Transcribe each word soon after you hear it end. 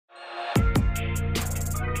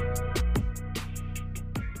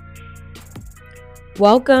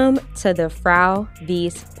Welcome to the Frau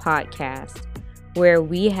Wies podcast, where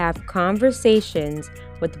we have conversations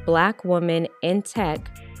with Black women in tech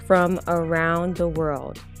from around the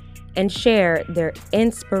world and share their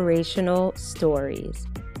inspirational stories.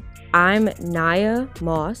 I'm Naya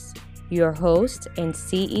Moss, your host and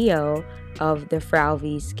CEO of the Frau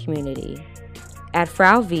Wies community. At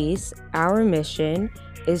Frau Wies, our mission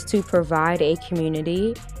is to provide a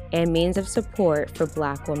community and means of support for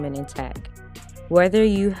Black women in tech. Whether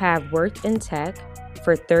you have worked in tech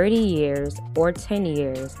for 30 years or 10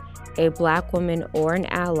 years, a Black woman or an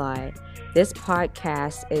ally, this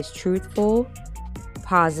podcast is truthful,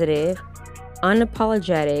 positive,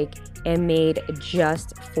 unapologetic, and made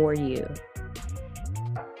just for you.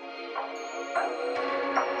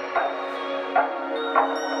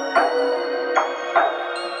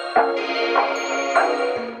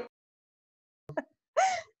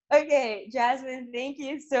 Okay, Jasmine, thank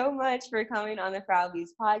you so much for coming on the Frau Wies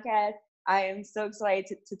podcast. I am so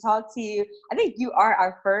excited to talk to you. I think you are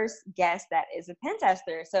our first guest that is a pen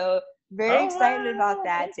tester, so very excited about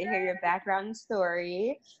that, to hear your background and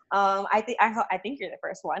story. I think you're the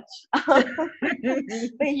first one.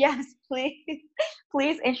 But yes,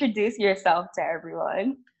 please introduce yourself to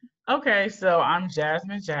everyone. Okay, so I'm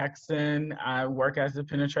Jasmine Jackson. I work as a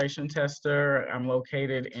penetration tester. I'm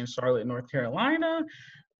located in Charlotte, North Carolina.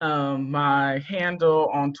 My handle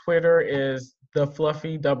on Twitter is the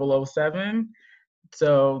Fluffy 007.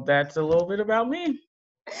 So that's a little bit about me.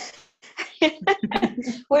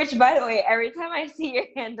 Which, by the way, every time I see your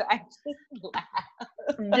handle, I just laugh.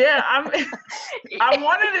 Yeah, I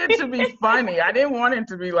wanted it to be funny. I didn't want it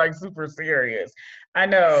to be like super serious. I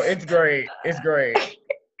know, it's great. It's great.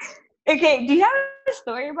 Okay, do you have a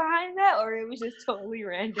story behind that, or it was just totally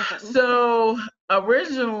random? So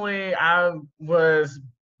originally I was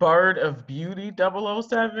Bird of Beauty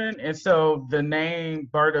 007. And so the name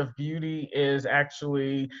Bird of Beauty is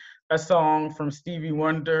actually a song from Stevie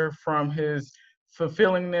Wonder from his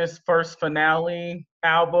Fulfilling This First Finale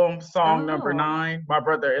album, song number 9. My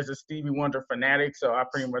brother is a Stevie Wonder fanatic, so I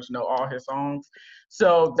pretty much know all his songs.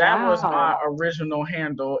 So that was my original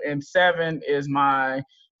handle. And 7 is my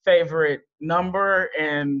favorite number,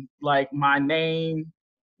 and like my name,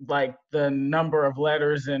 like the number of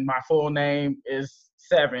letters in my full name is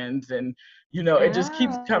 7s, and it just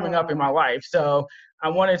keeps coming up in my life. So I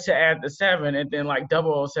wanted to add the 7, and then like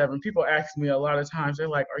 007. People ask me a lot of times, they're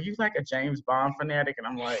like, are you like a James Bond fanatic? And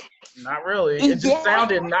I'm like, not really. It just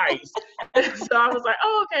sounded nice. So I was like,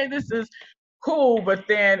 oh, okay, this is cool. But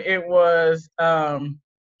then it was I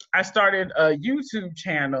started a YouTube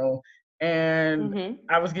channel, and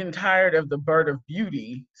I was getting tired of the Bird of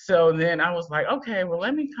Beauty. So then I was like, okay, well,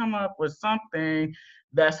 let me come up with something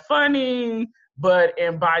that's funny but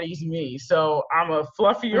embodies me. So I'm a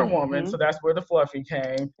fluffier woman, so that's where the fluffy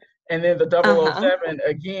came. And then the 007,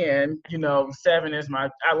 again, 7 is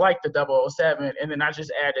I like the 007, and then I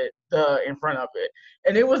just added the in front of it.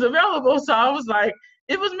 And it was available, so I was like,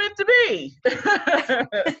 it was meant to be. So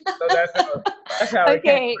that's how it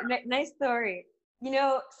came. Okay, nice story.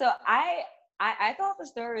 So I thought the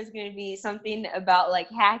story was going to be something about like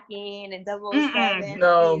hacking and 007.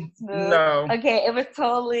 No. Okay, it was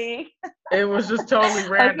totally. It was just totally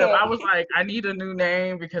random. Okay. I was like, I need a new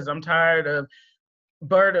name because I'm tired of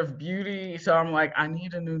Bird of Beauty. So I'm like, I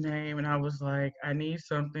need a new name. And I was like, I need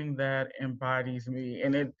something that embodies me.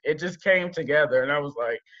 And it just came together. And I was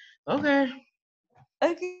like, okay.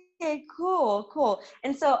 Okay, cool.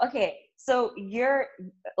 And so you're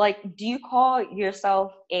like, do you call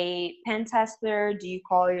yourself a pen tester? Do you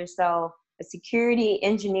call yourself a security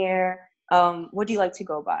engineer? What do you like to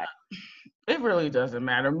go by? It really doesn't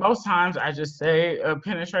matter. Most times I just say a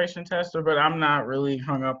penetration tester, but I'm not really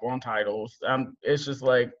hung up on titles. It's just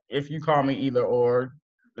like, if you call me either or,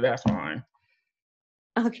 that's fine.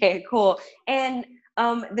 Okay, cool. And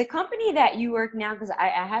the company that you work now, because I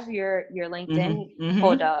have your LinkedIn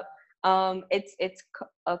pulled up. It's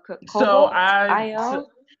Cobalt.io.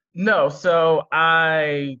 So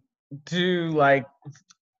I do like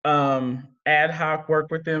ad hoc work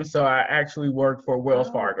with them. So I actually work for Wells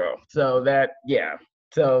Fargo. So that, yeah.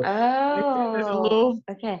 So it's a little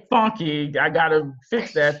funky. I gotta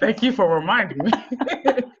fix that. Thank you for reminding me.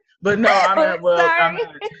 But no,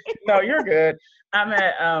 no, you're good. I'm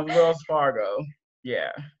at Wells Fargo.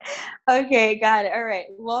 Yeah. Okay, got it. All right,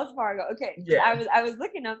 Wells Fargo. Okay, yeah. I was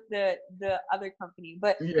looking up the other company,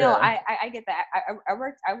 but no, I get that. I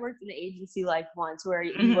worked in an agency like once where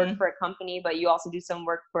you work for a company, but you also do some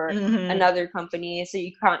work for another company. So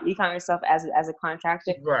you count yourself as a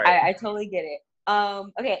contractor. Right. I totally get it.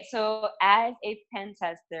 Okay, so as a pen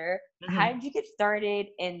tester, how Mhm. did you get started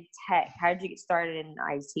in tech? How did you get started in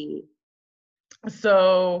IT?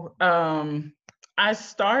 So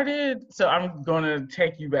so I'm gonna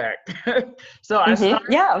take you back. So I started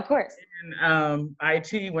Yeah, of course. in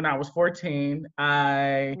IT when I was 14.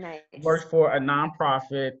 I Nice. worked for a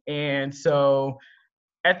nonprofit, and so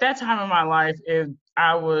at that time in my life,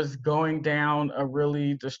 I was going down a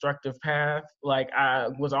really destructive path. Like I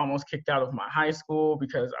was almost kicked out of my high school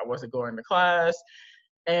because I wasn't going to class,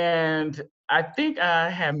 and I think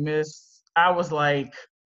I was like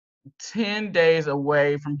 10 days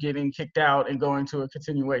away from getting kicked out and going to a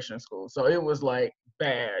continuation school. So it was like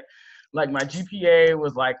bad. Like my GPA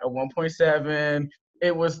was like a 1.7.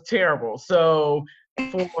 It was terrible. So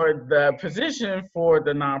for the position for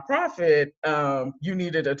the nonprofit, you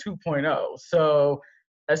needed a 2.0. So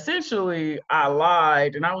essentially, I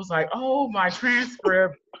lied and I was like, oh, my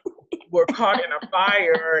transcript were caught in a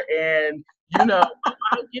fire and I'll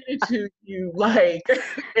get it to you like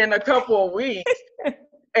in a couple of weeks.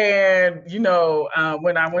 And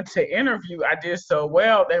when I went to interview, I did so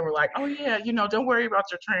well. They were like, "Oh yeah, don't worry about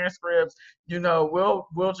your transcripts.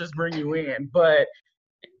 We'll just bring you in." But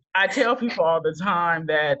I tell people all the time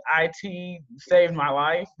that IT saved my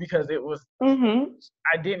life because Mm-hmm.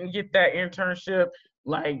 I didn't get that internship.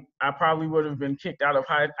 Like I probably would have been kicked out of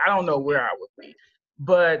high. I don't know where I would be,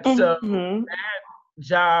 but so Mm-hmm.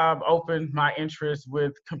 job opened my interest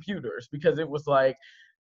with computers because it was like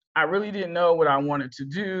I really didn't know what I wanted to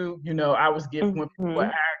do. I was when people would Mm-hmm.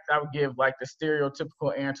 ask, I would give like the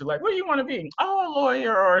stereotypical answer, like, "What do you want to be?" "Oh, a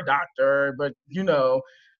lawyer or a doctor." But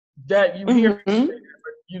that you hear people say Mm-hmm. that,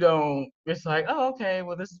 but you don't. It's like, oh, okay,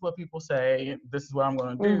 well, this is what people say. This is what I'm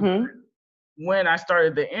going to do. Mm-hmm. When I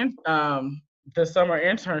started the summer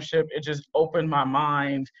internship, it just opened my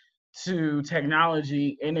mind to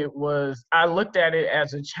technology, and I looked at it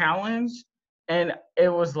as a challenge, and it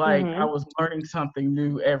was like I Mm-hmm. was learning something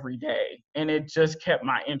new every day, and it just kept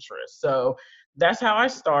my interest. So that's how I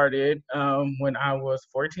started when I was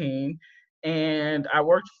 14, and I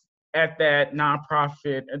worked at that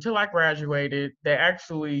nonprofit until I graduated. They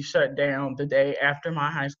actually shut down the day after my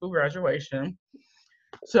high school graduation.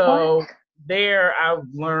 What? So there I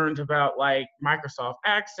learned about like Microsoft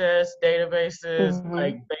Access databases,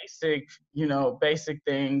 like Mm-hmm. basic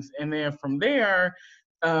things. And then from there,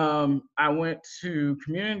 I went to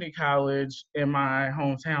community college in my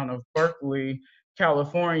hometown of Berkeley,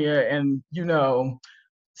 California. And,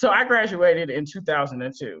 so I graduated in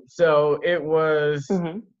 2002. So it was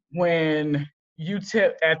Mm-hmm. when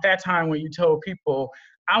at that time when you told people,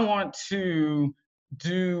 I want to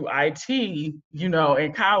do IT,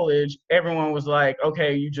 in college, everyone was like,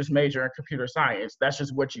 okay, you just major in computer science. That's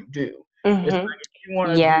just what you do. It's Mm-hmm. like if you want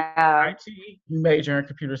to do Yeah. IT, you major in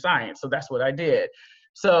computer science. So that's what I did.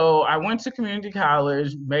 So I went to community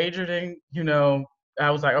college, majored in, I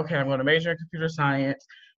was like, okay, I'm going to major in computer science,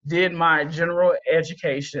 did my general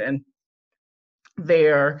education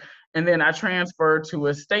there, and then I transferred to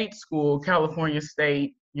a state school, California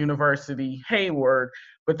State University, Hayward,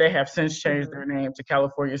 but they have since changed Mm-hmm. their name to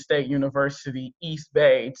California State University East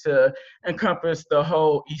Bay to encompass the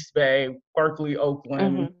whole East Bay, Berkeley,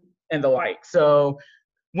 Oakland, Mm-hmm. and the like. So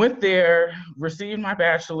went there, received my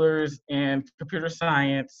bachelor's in computer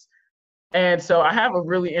science, and so I have a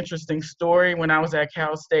really interesting story. When I was at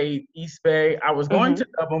Cal State East Bay, I was going to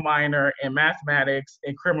Mm-hmm. double minor in mathematics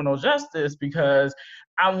and criminal justice because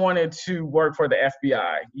I wanted to work for the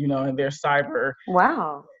FBI, in their cyber.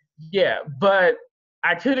 Wow. Yeah, but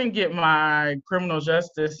I couldn't get my criminal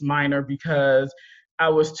justice minor because I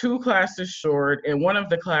was two classes short, and one of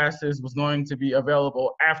the classes was going to be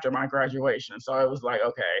available after my graduation. So I was like,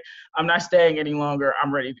 okay, I'm not staying any longer.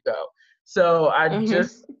 I'm ready to go. So I Mm-hmm.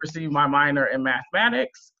 just received my minor in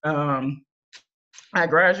mathematics. I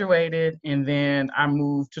graduated, and then I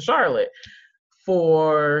moved to Charlotte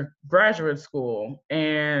for graduate school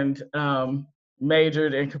and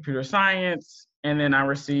majored in computer science. And then I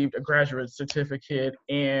received a graduate certificate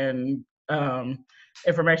in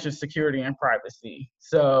information security and privacy.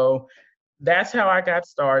 So that's how I got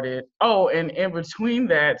started. Oh, and in between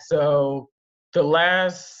that, so the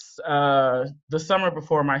summer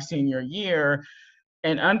before my senior year,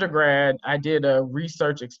 in undergrad, I did a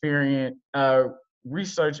research experience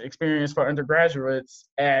for undergraduates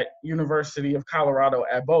at University of Colorado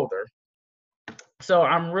at Boulder. So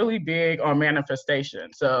I'm really big on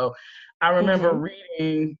manifestation. So I remember Mm-hmm.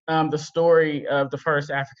 reading the story of the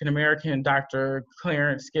first African American, Dr.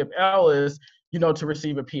 Clarence Skip Ellis, to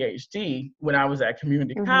receive a PhD when I was at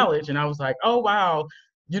community Mm-hmm. college, and I was like, oh wow,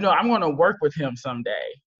 I'm going to work with him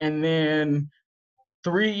someday. And then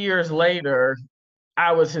 3 years later,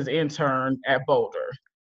 I was his intern at Boulder.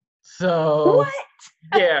 So What?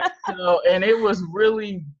 yeah, so and it was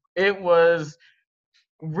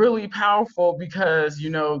really powerful because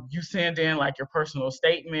you send in like your personal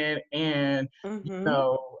statement, and you Mm-hmm.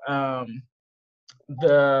 know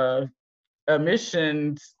the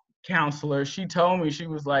admissions counselor, she told me, she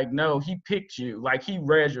was like, no, he picked you, like he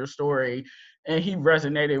read your story and he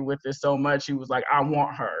resonated with it so much, he was like, I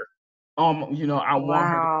want her, I want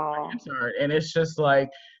her to be Wow. my intern. And it's just like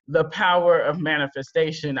the power of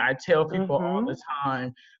manifestation. I tell people all Mm-hmm. the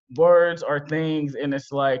time, words are things, and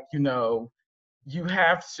it's like, you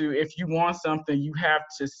have to, if you want something, you have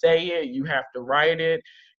to say it, you have to write it,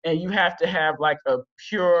 and you have to have like a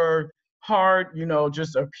pure heart,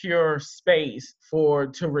 just a pure space for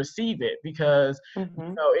to receive it, because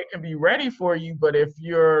Mm-hmm. it can be ready for you, but if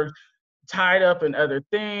you're tied up in other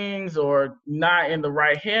things or not in the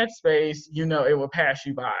right headspace, it will pass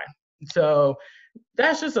you by. So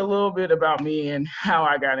that's just a little bit about me and how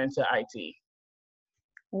I got into IT.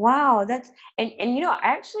 Wow, that's and I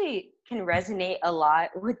actually can resonate a lot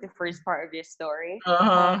with the first part of your story.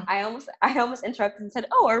 Uh-huh. I almost interrupted and said,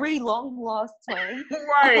 "Oh, a really long lost twin,"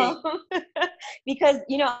 Right. um, because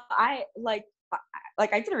I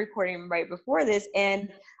did a recording right before this, and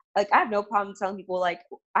like I have no problem telling people like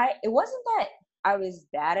it wasn't that I was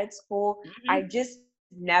bad at school. I Hmm. just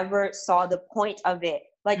never saw the point of it.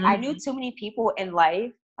 Like I knew Hmm. too many people in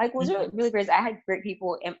life. Like was really Hmm. really great. I had great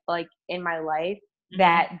people in my life Hmm.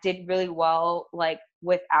 that did really well like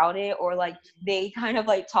without it, or like they kind of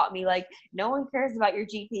like taught me like no one cares about your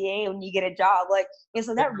GPA when you get a job, like, and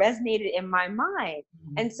so that resonated in my mind.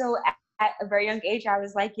 And so at a very young age I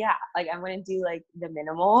was like, yeah, like I'm going to do like the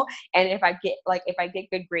minimal, and if I get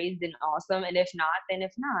good grades then awesome, and if not then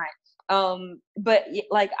if not. But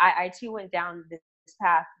like I too went down this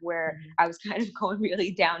path where I was kind of going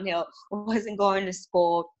really downhill, wasn't going to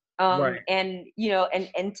school, Right. and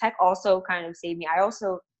and tech also kind of saved me. I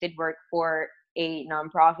also did work for a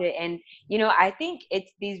nonprofit, and I think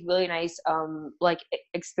it's these really nice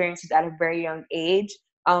experiences at a very young age,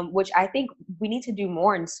 which I think we need to do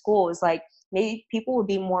more in schools. Like maybe people would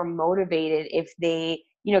be more motivated if they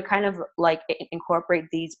kind of like incorporate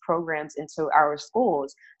these programs into our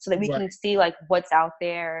schools so that we Right. can see like what's out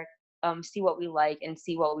there, see what we like and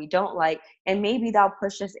see what we don't like, and maybe that'll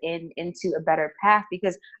push us into a better path.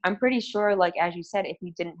 Because I'm pretty sure, like as you said, if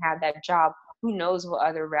you didn't have that job, who knows what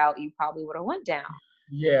other route you probably would have went down.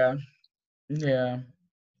 Yeah. Yeah.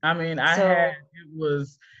 I mean, So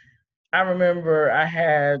I remember I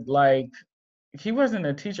had like, he wasn't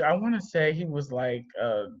a teacher. I want to say he was like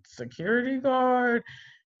a security guard.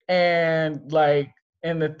 And like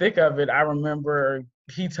in the thick of it, I remember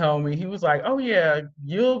he told me, he was like, oh yeah,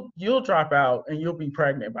 you'll drop out and you'll be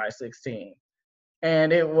pregnant by 16.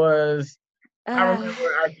 And it was, I remember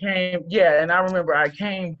uh, and I remember I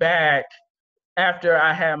came back after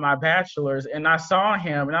I had my bachelor's and I saw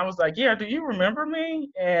him and I was like, yeah, do you remember me?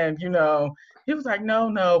 And, he was like, no,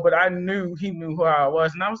 no, but I knew he knew who I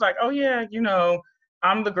was. And I was like, oh, yeah,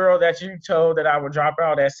 I'm the girl that you told that I would drop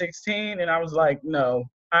out at 16. And I was like, no,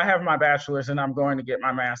 I have my bachelor's and I'm going to get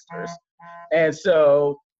my master's. And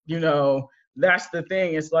so, you know, that's the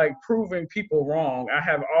thing. It's like proving people wrong. I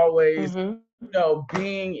have always, mm-hmm,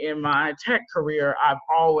 being in my tech career, I've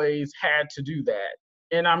always had to do that.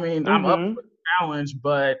 And I mean, I'm up mm-hmm, for the challenge,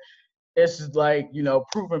 but it's just like,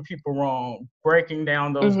 proving people wrong,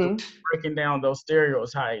 mm-hmm, breaking down those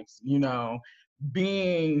stereotypes,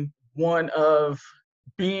 being one of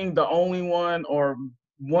being the only one or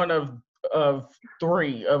one of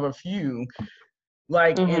three of a few,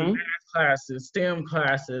 like in mm-hmm, math classes, STEM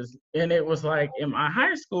classes. And it was like in my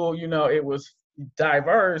high school, it was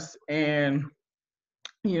diverse. And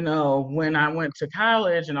when I went to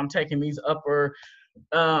college and I'm taking these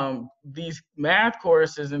math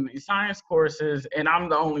courses and these science courses, and I'm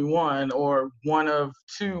the only one or one of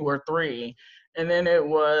two or three. And then it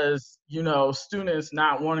was, students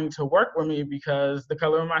not wanting to work with me because the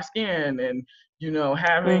color of my skin, and,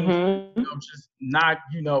 having to, mm-hmm, just not,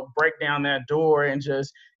 break down that door and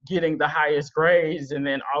just getting the highest grades. And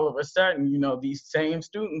then all of a sudden, these same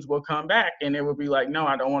students will come back and it will be like, no,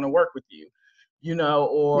 I don't want to work with you,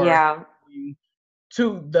 or yeah,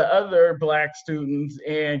 to the other black students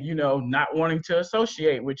and not wanting to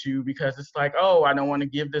associate with you because it's like, oh, I don't want to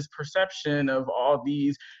give this perception of all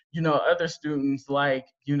these other students, like,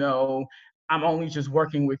 I'm only just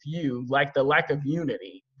working with you, like the lack of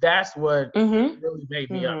unity. That's what mm-hmm, really made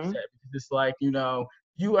me mm-hmm, upset, because it's like,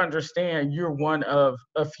 you understand you're one of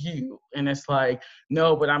a few, and it's like,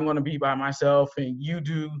 no, but I'm going to be by myself and you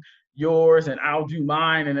do yours and I'll do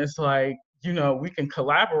mine. And it's like, we can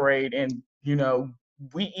collaborate and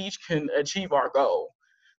we each can achieve our goal.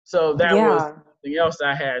 So that was Yeah. something else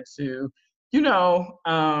I had to, you know,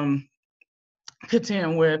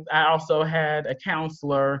 contend with. I also had a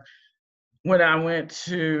counselor when I went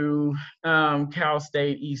to Cal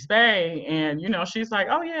State East Bay, and she's like,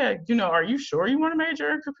 "Oh yeah, are you sure you want to major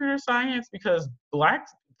in computer science? Because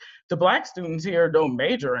the black students here don't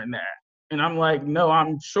major in that." And I'm like, "No,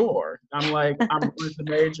 I'm sure. I'm like, I'm going to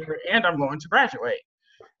major and I'm going to graduate."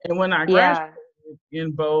 And when I graduated Yeah.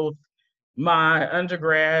 in both my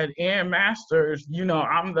undergrad and master's,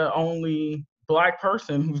 I'm the only black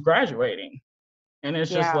person who's graduating. And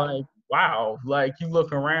it's just Yeah. like, wow, like you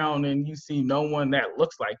look around and you see no one that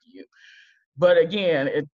looks like you. But again,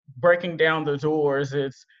 it breaking down the doors,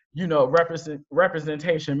 it's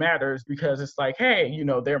representation matters, because it's like, hey,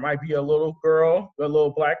 there might be a little girl, a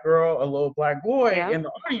little black girl, a little black boy Yeah. in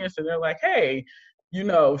the audience, and they're like, hey,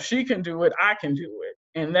 she can do it, I can do it.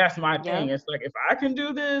 And that's my thing. Yep. It's like, if I can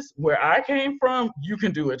do this where I came from, you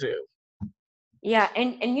can do it too. Yeah,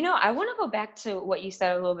 and I want to go back to what you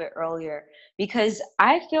said a little bit earlier because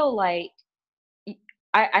I feel like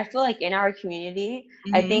I feel like in our community,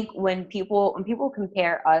 I Hmm. think when people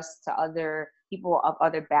compare us to other people of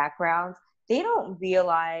other backgrounds, they don't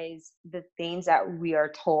realize the things that we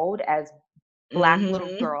are told as black little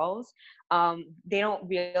Hmm. girls. They don't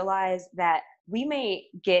realize that we may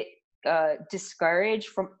get discouraged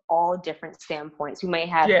from all different standpoints. We may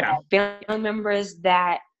have Yeah. family members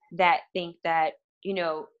that think that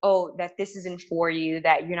oh, that this isn't for you,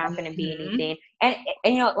 that you're not going to be Hmm. anything, and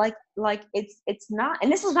like it's not.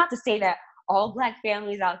 And this is not to say that all black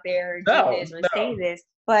families out there do No, this or say no. this,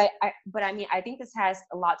 but I mean, I think this has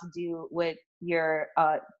a lot to do with your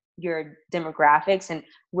demographics and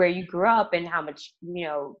where you grew up and how much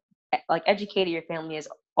like educated your family is,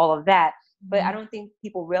 all of that. But I Mhm. don't think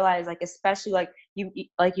people realize, like, especially like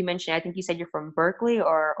like you mentioned, I think you said you're from Berkeley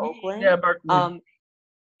or Oakland. Yeah, Berkeley. um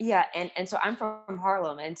yeah, and so I'm from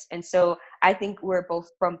Harlem, and so I think we're both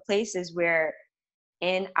from places where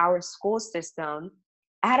in our school system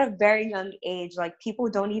at a very young age, like, people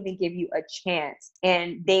don't even give you a chance,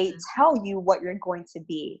 and they tell you what you're going to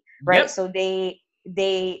be, right? Yep. So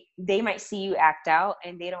they might see you act out,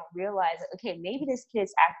 and they don't realize that, okay, maybe this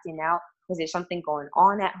kid's acting out because there's something going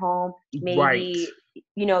on at home. Right.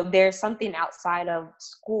 Maybe there's something outside of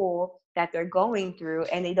school that they're going through,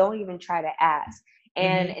 and they don't even try to ask.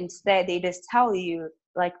 And Hmm. instead they just tell you,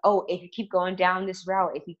 like, oh, if you keep going down this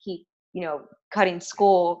route, if you keep cutting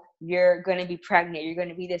school, you're going to be pregnant, you're going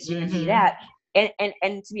to be this, you're going to be Hmm. that.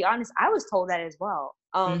 And to be honest, I was told that as well.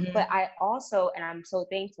 But Hmm. I also, and I'm so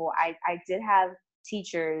thankful, I did have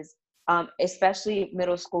teachers, especially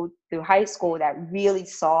middle school through high school, that really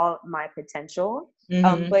saw my potential.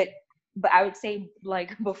 um, Hmm. but but I would say,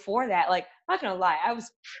 like, before that, like, I'm not gonna lie, I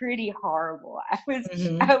was pretty horrible. I was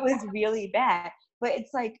Hmm. I was really bad. But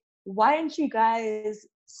it's like, why didn't you guys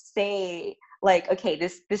say, like, okay,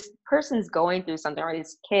 this person's going through something, or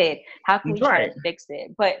this kid, how can we try to Right. fix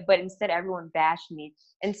it? But instead everyone bashed me.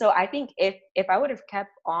 And so I think if I would have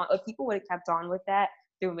kept on, if people would have kept on with that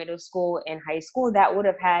through middle school and high school, that would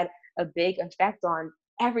have had a big effect on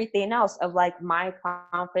everything else, of like my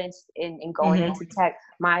confidence in going Hmm. into tech,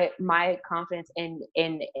 my confidence in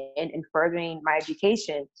furthering my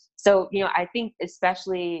education. So I think,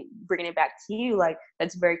 especially bringing it back to you, like,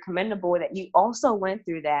 that's very commendable that you also went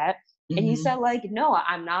through that. And you said, Hmm. like, no,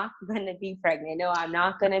 I'm not going to be pregnant, no, I'm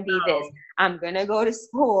not going to be this, Oh, I'm going to go to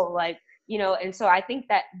school, like, and so I think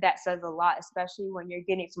that that says a lot, especially when you're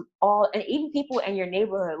getting from all, and even people in your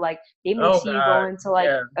neighborhood, like, they may oh see you God. going to,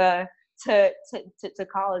 like, Yeah. to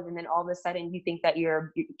college, and then all of a sudden you think that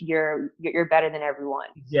you're better than everyone.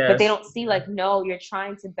 But they Yes. don't see, like, no, you're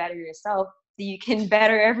trying to better yourself so you can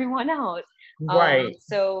better everyone else. Right.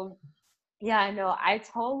 So yeah, no, I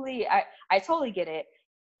totally get it.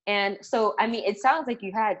 And so, I mean, it sounds like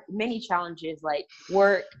you had many challenges, like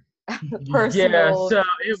work, Yeah. personal, So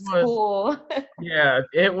it was. school. Yeah.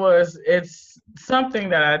 It was. It's something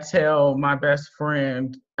that I tell my best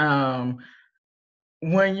friend.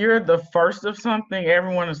 When you're the first of something,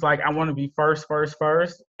 everyone is like, I want to be first, first,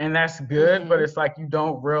 first. And that's good, but Hmm. it's like you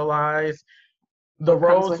don't realize the What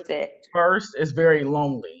comes road to with it? first is very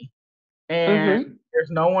lonely. And Hmm. there's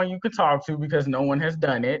no one you can talk to because no one has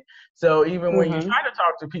done it. So even when you Hmm. try to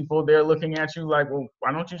talk to people, they're looking at you like, well,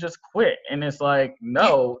 why don't you just quit? And it's like,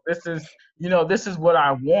 no, this is what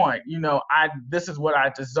I want. This is what I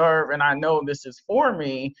deserve, and I know this is for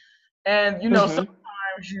me. And Hmm.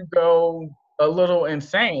 sometimes you go a little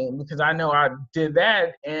insane, because I know I did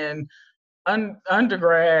that in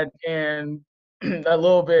undergrad and a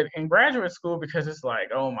little bit in graduate school, because it's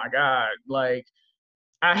like, oh my God, like,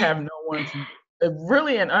 I have no one to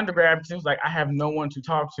really in undergrad, it was like I have no one to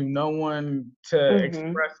talk to, no one to Mhm.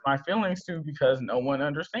 express my feelings to because no one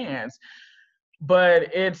understands.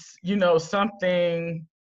 But it's, something,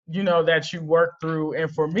 that you work through.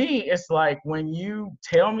 And for me, it's like when you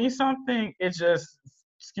tell me something, it just,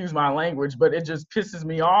 excuse my language, but it just pisses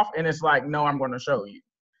me off. And it's like, no, I'm going to show you.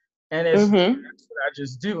 And Mhm. that's what I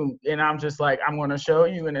just do. And I'm just like, I'm going to show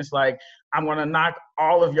you. And it's like, I'm going to knock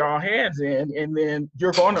all of y'all heads in, and then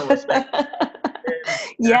you're going to respect it. And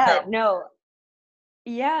that's Yeah, how. no.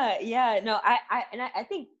 Yeah, yeah. No, I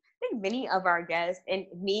think many of our guests and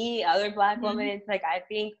me, other Black women, Mhm, it's like I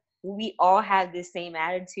think we all have the same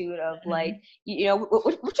attitude of like,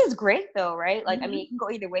 mhm, which is great though, right? Like, I mean, mhm. it can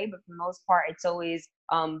go either way, but for the most part, it's always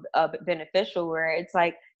beneficial. Where it's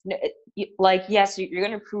like, like yes, you're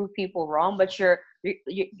gonna prove people wrong, but you're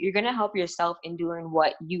gonna help yourself in doing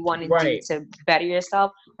what you want to do Right. to better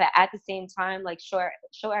yourself. But at the same time, like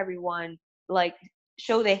show everyone like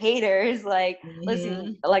show the haters like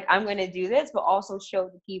listen, Mhm, like I'm gonna do this, but also show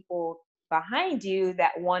the people behind you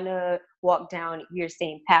that want to walk down your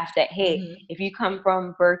same path that hey, mhm. if you come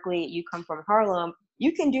from Berkeley, you come from Harlem,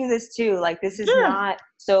 you can do this too. Like this is Yeah. not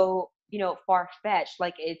so far-fetched.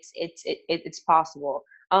 Like it's possible.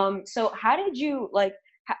 So how did you like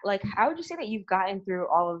how would you say that you've gotten through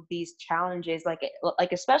all of these challenges like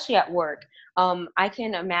especially at work? I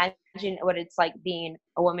can imagine what it's like being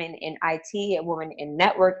a woman in IT, a woman in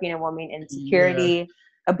networking, a woman in Yeah. security,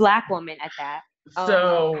 a Black woman at that.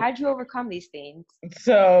 So How'd you overcome these things?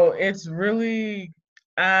 So it's really,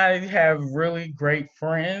 I have really great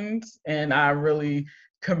friends, and I really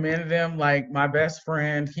commend them. Like my best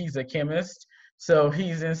friend, he's a chemist, so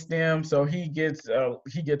he's in STEM, so he gets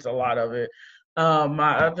a lot of it.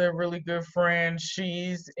 My other really good friend,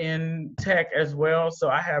 she's in tech as well, so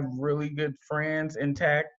I have really good friends in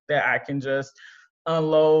tech that I can just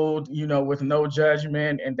unload, with no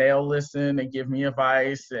judgment, and they'll listen and give me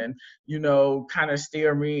advice and kind of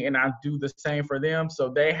steer me, and I do the same for them. So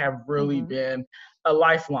they have really Mhm. been a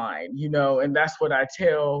lifeline, and that's what I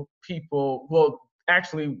tell people. Well,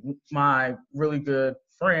 actually, my really good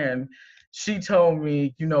friend, she told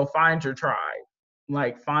me, find your tribe,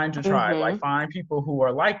 like find your tribe, like Mhm. find people who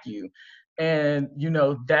are like you. And,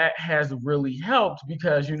 that has really helped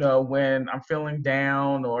because, when I'm feeling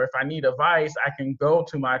down or if I need advice, I can go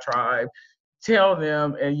to my tribe, tell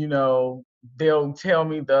them, and, they'll tell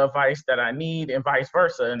me the advice that I need and vice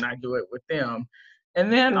versa, and I do it with them.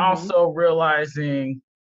 And then Mhm. also realizing,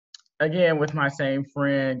 again, with my same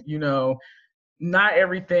friend, not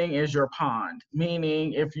everything is your pond.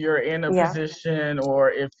 Meaning, if you're in a Yeah. position or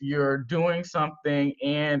if you're doing something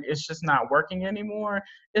and it's just not working anymore,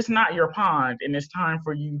 it's not your pond, and it's time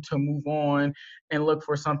for you to move on and look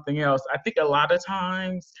for something else. I think a lot of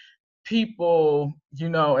times people,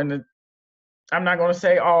 and I'm not going to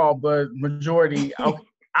say all, but majority. Okay,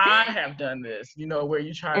 I have done this, where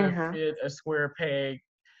you try to Uh-huh. fit a square peg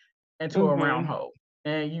into a round Mhm. hole,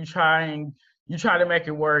 and you try to make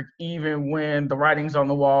it work even when the writing's on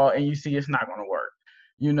the wall and you see it's not going to work,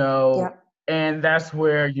 you know. Yep. And that's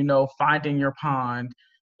where finding your pond,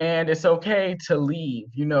 and it's okay to leave.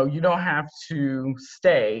 You don't have to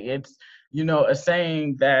stay. It's a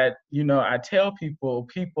saying that I tell people.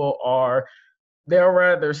 People are They'll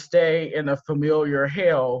rather stay in a familiar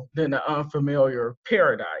hell than an unfamiliar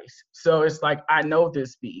paradise. So it's like, I know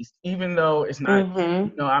this beast, even though it's not,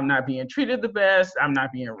 Mhm. I'm not being treated the best, I'm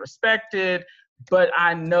not being respected, but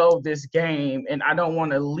I know this game, and I don't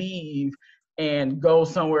want to leave and go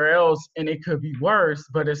somewhere else and it could be worse.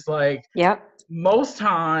 But it's like, Yep. most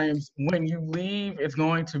times when you leave, it's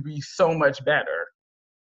going to be so much better.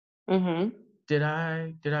 Mhm. Did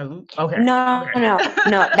I lose? Okay. No, no, Okay.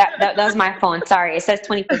 no. That was my phone. Sorry, it says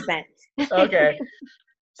 20%. Okay.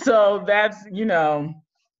 So that's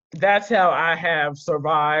how I have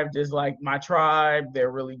survived, is like my tribe.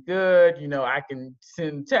 They're really good. I can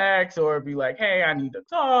send text or be like, hey, I need to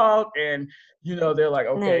talk. And, they're like,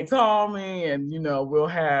 okay, Nice. call me. And, we'll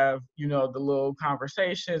have, the little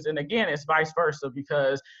conversations. And again, it's vice versa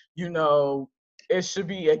because, you know, it should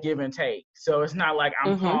be a give and take. So it's not like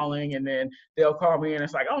I'm Mhm. calling and then they'll call me and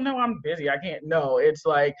it's like, oh no, I'm busy, I can't. No, it's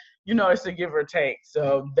like, it's a give or take.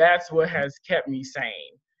 So that's what has kept me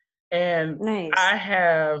sane. And Nice. I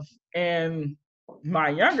have, in my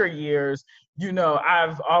younger years,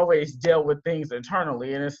 I've always dealt with things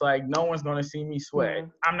internally. And it's like, no one's going to see me sweat.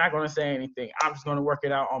 Mhm. I'm not going to say anything. I'm just going to work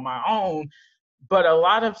it out on my own. But a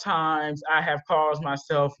lot of times I have caused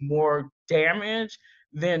myself more damage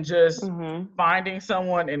than just Mhm. finding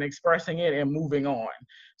someone and expressing it and moving on.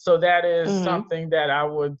 So that is Mhm. something that I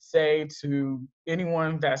would say to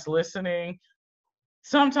anyone that's listening.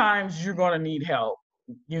 sometimes you're going to need help,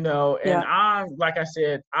 and Yeah. I'm, like I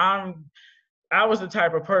said, I was the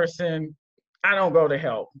type of person, I don't go to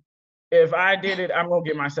help. If I did it, I'm gonna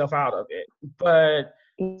get myself out of it. But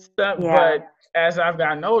Yeah. but as I've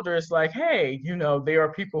gotten older, it's like, hey, there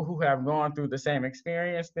are people who have gone through the same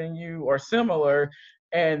experience than you or similar,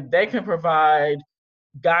 and they can provide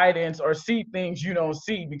guidance or see things you don't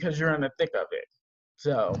see because you're in the thick of it.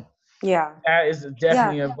 So Yeah. that is Yeah.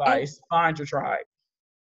 definitely And advice. Find your tribe.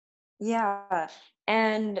 yeah.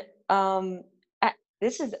 And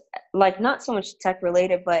this is like not so much tech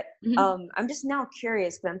related, but Mhm. I'm just now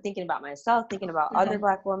curious because I'm thinking about myself, thinking about other Okay.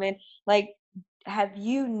 Black women. Like, have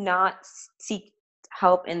you not seek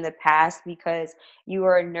help in the past because you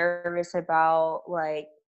were nervous about like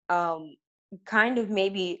um kind of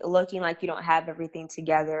maybe looking like you don't have everything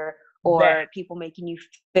together, That. or people making you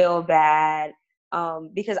feel bad?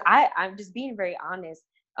 Because I'm just being very honest.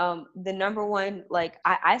 The number one, like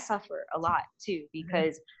I suffer a lot too, Mhm.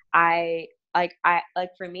 because I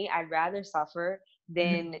for me, I'd rather suffer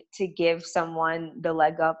Mhm. than to give someone the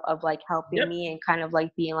leg up of like helping Yep. me and kind of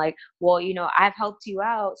like being like, well, I've helped you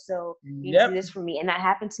out, so you need to do Yep. this for me. And that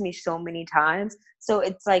happened to me so many times. So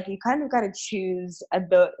it's like you kind of got to choose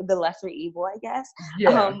the lesser evil, I guess.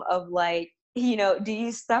 Yeah. Of like, do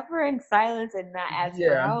you suffer in silence and not ask for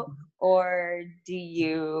Yeah. help, or do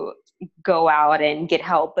you go out and get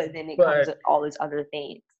help, but then it comes But with all these other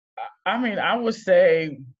things? I mean, I would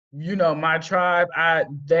say, my tribe,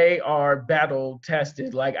 they are battle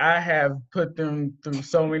tested. Like, I have put them through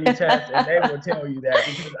so many tests, and they will tell you that,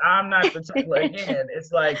 because I'm not the type. Again,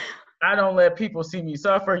 it's like, I don't let people see me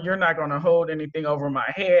suffer. You're not going to hold anything over my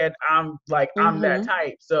head. I'm that Mhm.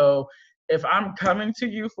 type. So if I'm coming to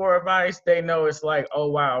you for advice, they know it's like, oh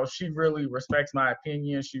wow, she really respects my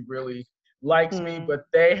opinion. She really likes me. Mm. But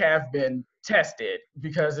they have been tested,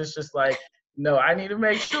 because it's just like, no, I need to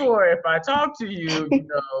make sure if I talk to you,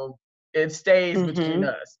 it stays between Mhm.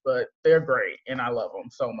 us. But they're great, and I love them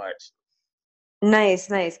so much. Nice,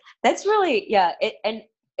 nice. That's really, yeah.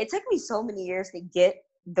 It took me so many years to get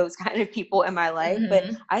those kind of people in my life, but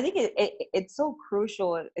Hmm. I think it's so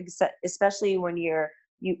crucial, especially when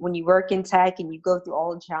when you work in tech and you go through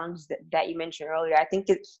all the challenges that you mentioned earlier. I think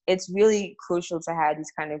it's really crucial to have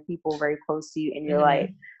these kind of people very close to you in your life.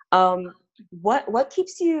 Hmm. What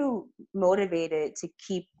keeps you motivated to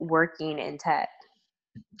keep working in tech?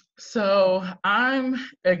 So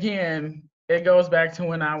again, it goes back to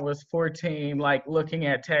when I was 14, like looking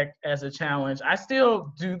at tech as a challenge. I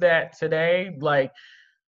still do that today. Like,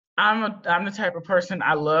 I'm the type of person,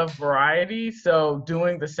 I love variety. So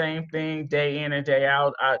doing the same thing day in and day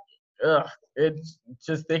out, it's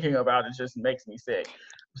just thinking about it just makes me sick.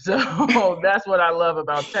 So that's what I love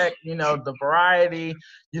about tech, the variety,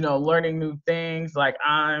 learning new things. Like,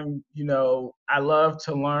 I love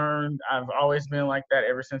to learn. I've always been like that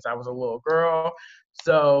ever since I was a little girl.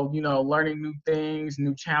 So, learning new things,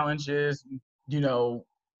 new challenges, you know,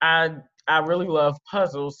 I I really love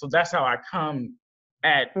puzzles. So that's how I come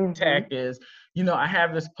at tech, Mhm. is, I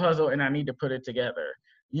have this puzzle and I need to put it together,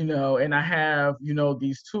 and I have,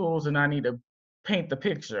 these tools and I need to paint the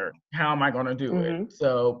picture. How am I going to do it? Mhm.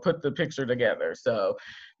 So put the picture together. So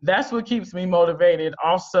that's what keeps me motivated.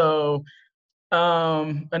 Also,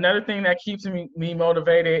 another thing that keeps me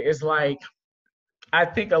motivated is, like, I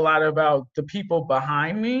think a lot about the people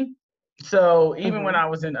behind me. So even when Mhm. I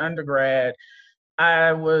was in undergrad,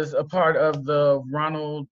 I was a part of the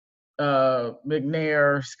Ronald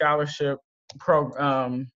McNair Scholarship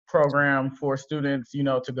program for students,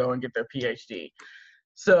 to go and get their PhD.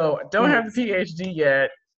 So I don't have the Nice. PhD yet.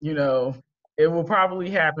 You know, it will probably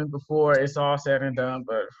happen before it's all said and done,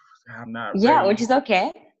 but I'm not Yeah, ready. which is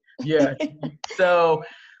okay. Yeah. So,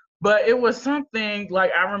 but it was something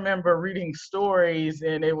like, I remember reading stories,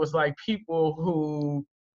 and it was like people who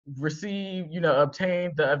received,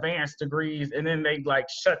 obtained the advanced degrees, and then they like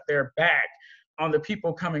shut their back on the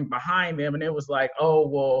people coming behind them. And it was like, oh,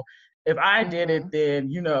 well, if I did it, Mhm.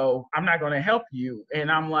 then, I'm not going to help you.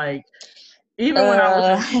 And I'm like, even when I was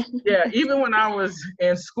Uh, in, yeah, even when I was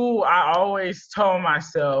in school, I always told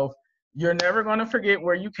myself, you're never going to forget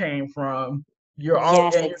where you came from.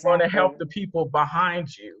 yes, And you're going to help exactly. the people behind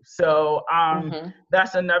you. So Mhm.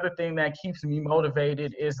 that's another thing that keeps me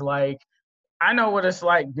motivated, is like, I know what it's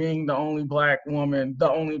like being the only Black woman,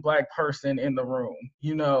 the only Black person in the room.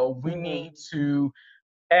 We Mhm. need to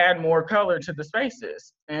add more color to the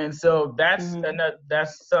spaces. And so Mhm.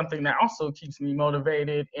 that's something that also keeps me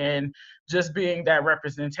motivated, and just being that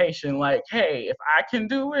representation, like, hey, if I can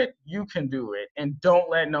do it, you can do it, and don't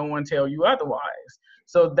let no one tell you otherwise.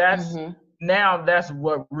 So Mhm. that's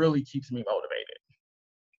what really keeps me motivated.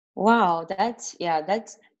 Wow, that's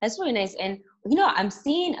really nice. And I'm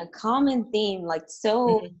seeing a common theme. Like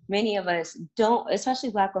so Hmm. many of us don't,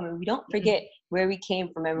 especially Black women, we don't forget where we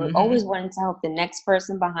came from, and we're always Hmm. wanting to help the next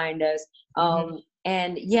person behind us. Hmm.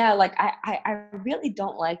 And yeah, like I really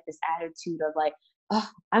don't like this attitude of like, oh,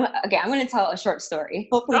 I'm gonna tell a short story.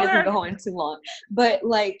 Hopefully, it doesn't Okay. go on too long. But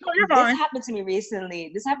like, No, you're fine. This happened to me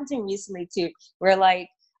recently too, where like,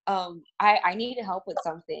 I needed help with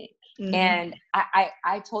something. Hmm. And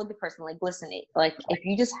I told the person, like, listen, like, if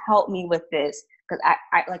you just help me with this, because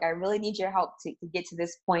I really need your help to get to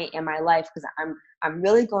this point in my life, because I'm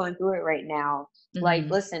really going through it right now. Like,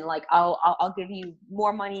 Hmm. listen, like, I'll give you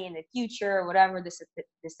more money in the future or whatever, this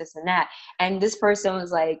and that. And this person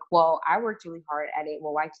was like, well, I worked really hard at it.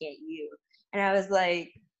 Well, why can't you? And I was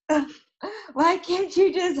like, why can't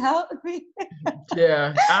you just help me?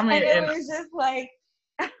 Yeah, I mean, And it and was just like,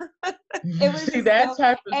 it was see just that so,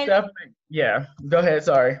 type of and stuff. Yeah, go ahead.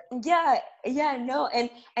 Sorry. yeah, yeah, no, and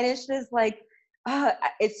it's just like,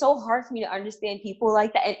 it's so hard for me to understand people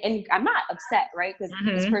like that, and I'm not upset, right? Because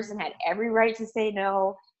this Hmm. person had every right to say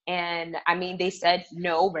no, and I mean, they said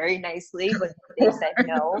no very nicely, but they said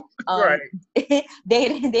no. Right.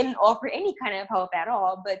 They didn't offer any kind of help at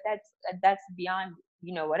all, but that's beyond,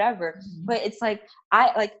 whatever. Mhm. But it's like,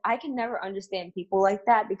 I can never understand people like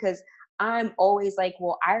that, because I'm always like,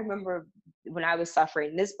 well, I remember when I was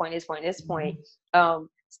suffering this point. Mhm.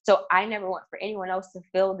 So I never want for anyone else to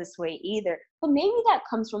feel this way either. But maybe that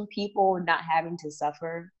comes from people not having to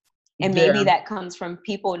suffer. And maybe Yeah, that comes from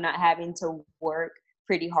people not having to work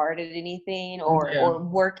pretty hard at anything, yeah, or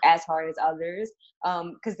work as hard as others.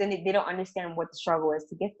 Because then they don't understand what the struggle is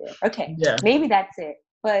to get there. Okay, yeah. maybe that's it.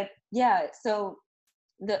 But yeah, so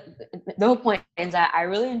the the whole point is that I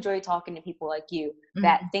really enjoy talking to people like you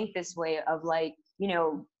that Mhm. think this way of like,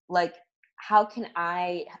 like, how can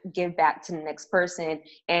I give back to the next person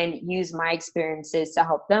and use my experiences to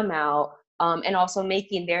help them out, and also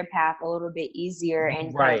making their path a little bit easier and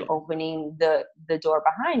kind of Right. opening the door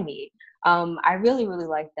behind me. I really really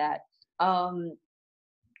like that. Um,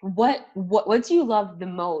 what do you love the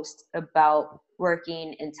most about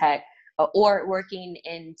working in tech, or working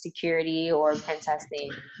in security or pen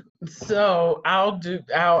testing? So I'll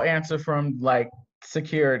answer from like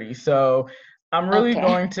security. So I'm really Okay.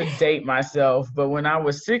 going to date myself, but when I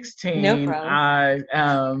was No 16, problem. I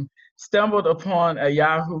stumbled upon a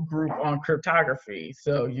Yahoo group on cryptography.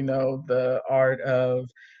 So, the art of,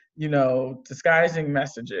 disguising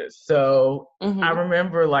messages. So I Mhm.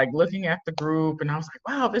 remember like looking at the group and I was like,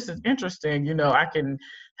 wow, this is interesting. I can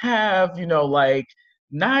have, like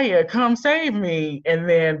Naya, come save me, and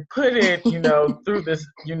then put it, through this,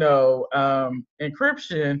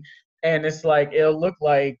 encryption, and it's like it'll look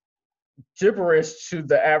like gibberish to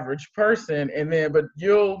the average person, and then but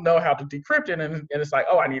you'll know how to decrypt it, and it's like,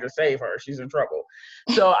 oh, I need to save her, she's in trouble.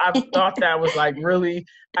 So I thought that was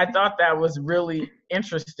really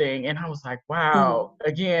interesting, and I was like, wow, Mhm.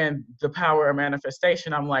 again, the power of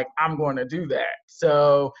manifestation. I'm like, I'm going to do that.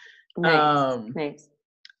 So Nice, um nice.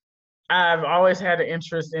 I've always had an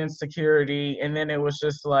interest in security, and then it was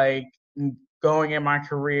just like going in my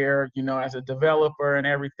career, as a developer and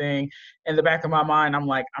everything. In the back of my mind, I'm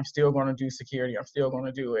like, I'm still going to do security. I'm still going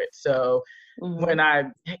to do it. So when Mhm. I,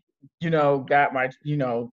 got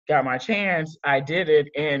my chance, I did it.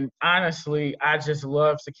 And honestly, I just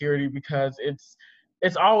love security because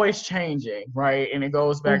it's always changing, right? And it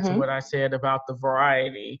goes back to what Mhm. I said about the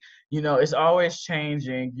variety. It's always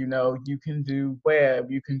changing. You can do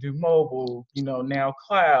web, you can do mobile, now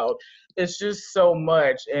cloud. It's just so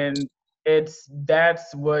much. And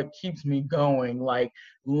that's what keeps me going, like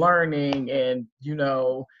learning. And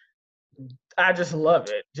I just love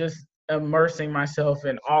it, just immersing myself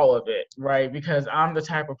in all of it, right? Because I'm the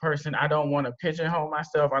type of person, I don't want to pigeonhole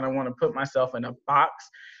myself, I don't want to put myself in a box.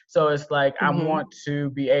 So it's like I Mhm. want to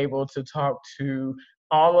be able to talk to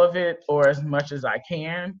all of it, or as much as I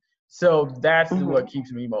can. So that's what Mhm.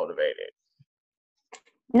 keeps me motivated.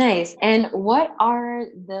 Nice. And what are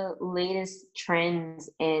the latest trends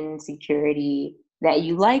in security that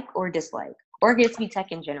you like or dislike, or gets me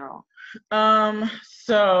tech in general?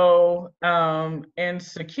 In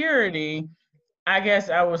security, I guess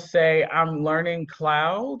I would say I'm learning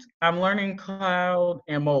cloud. I'm learning cloud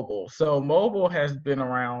and mobile. So mobile has been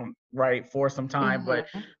around, right, for some time, but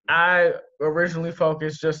Mhm. I originally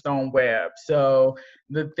focused just on web. So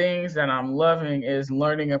the things that I'm loving is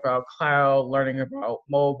learning about cloud, learning about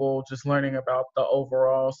mobile, just learning about the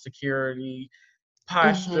overall security Mm-hmm.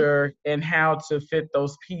 posture and how to fit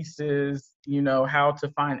those pieces, how to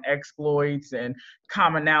find exploits and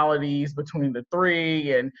commonalities between the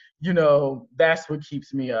three. And, that's what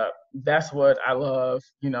keeps me up. That's what I love.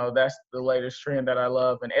 That's the latest trend that I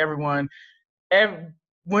love. And every,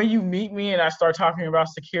 when you meet me and I start talking about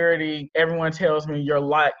security, everyone tells me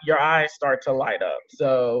your eyes start to light up.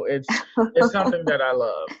 So it's something that I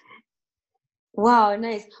love. Wow,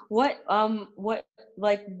 nice. What's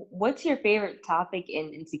your favorite topic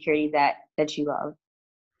in security that you love?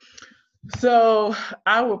 So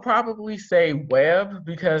I would probably say web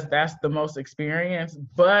because that's the most experience,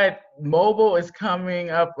 but mobile is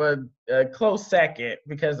coming up a close second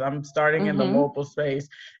because I'm starting in the Mm-hmm. mobile space.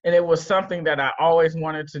 And it was something that I always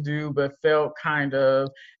wanted to do, but felt kind of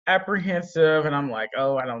apprehensive. And I'm like,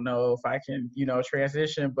 oh, I don't know if I can,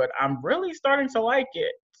 transition, but I'm really starting to like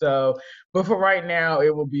it. So, but for right now,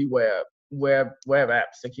 it will be web app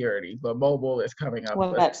security, but mobile is coming up a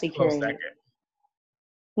Web close security. second.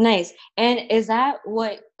 Nice. And is that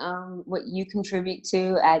what you contribute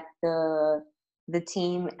to at the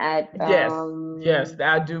team at Yes,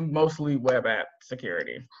 I do mostly web app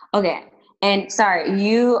security. okay. And sorry,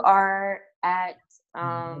 you are at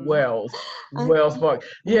um Wells Fargo.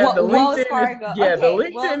 Yeah, the Wells LinkedIn is Fargo. yeah, the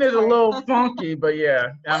Okay, Wells LinkedIn is a Fargo. little funky, but yeah,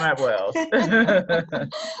 I'm at Wells.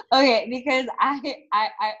 Okay, because I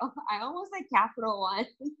almost said Capital One,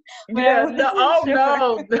 but I Yeah, no, wasn't oh sure.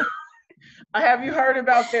 no. Have you heard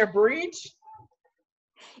about their breach?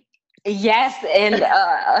 Yes, and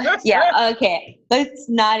yeah, okay. Let's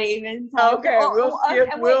not even talk. Okay, we'll skip.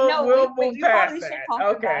 Okay, wait, We'll no, we'll move we past probably should that.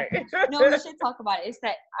 talk about Okay. it. No, we should talk about it. It's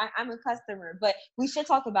that I'm a customer, but we should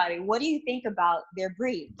talk about it. What do you think about their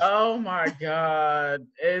breach? Oh my God.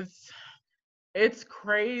 It's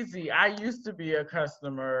crazy. I used to be a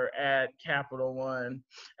customer at Capital One.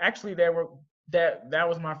 Actually, that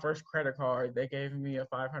was my first credit card. They gave me a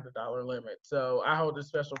 $500 limit. So I hold a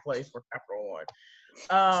special place for Capital One.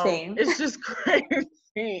 Same. It's just crazy.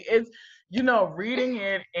 It's reading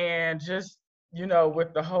it and just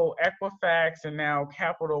with the whole Equifax and now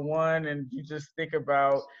Capital One, and you just think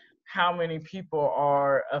about how many people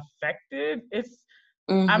are affected.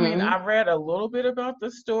 I mean, Mm-hmm. I read a little bit about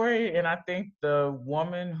the story, and I think the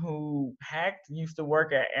woman who hacked used to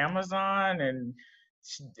work at Amazon, and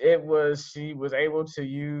she was able to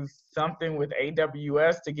use something with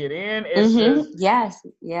AWS to get in. It's Mm-hmm. just, Yes.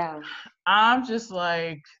 Yeah. I'm just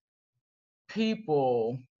like,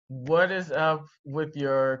 people, what is up with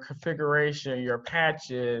your configuration, your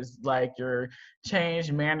patches, like your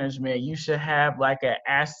change management? You should have like an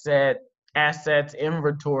assets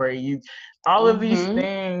inventory. All of these Mm-hmm.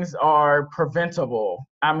 things are preventable.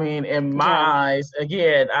 I mean, in my Yeah. eyes,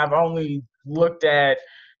 again, I've only looked at,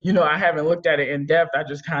 I haven't looked at it in depth. I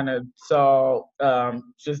just kind of saw,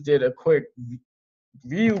 just did a quick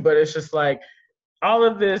view, but it's just like all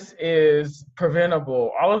of this is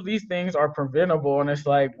preventable. All of these things are preventable. And it's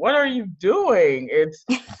like, what are you doing?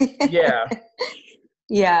 Yeah.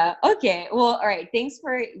 Yeah. Okay. Well, all right. Thanks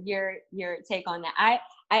for your take on that. I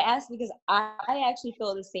asked because I actually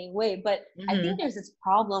feel the same way, but I think Hmm. there's this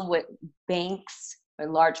problem with banks or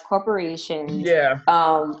large corporations, Yeah.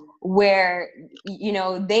 where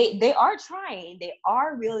they are trying, they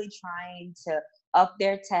are really trying to up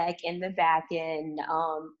their tech in the back end.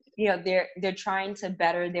 They're trying to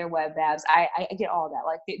better their web apps. I get all that.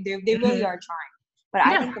 Like they really Hmm. are trying, but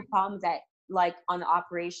I Yeah. think the problem is that, like, on the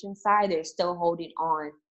operations side, they're still holding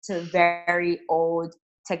on to very old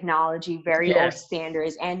technology, very old Yes.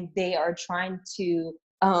 standards, and they are trying to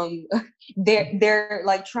um they're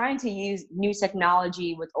like trying to use new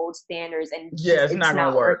technology with old standards, and Yeah. It's it's not gonna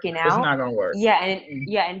not work. working It's out. not gonna work. Yeah, and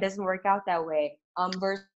Mm. it doesn't work out that way.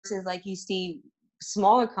 Versus, like, you see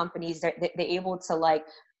smaller companies, they're able to, like,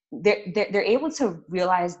 they're able to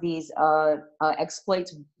realize these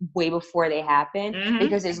exploits way before they happen, Hmm.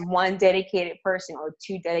 because there's one dedicated person or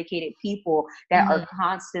two dedicated people that are Hmm.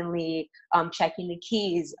 constantly checking the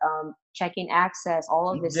keys, checking access, all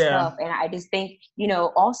of this Yeah. stuff. And I just think,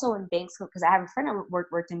 also in banks, because I have a friend that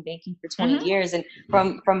worked in banking for 20 Hmm. years, and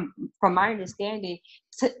from my understanding,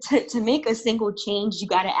 to make a single change, you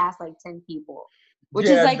got to ask like 10 people, which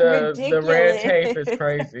is Yeah, like the red ridiculous. tape is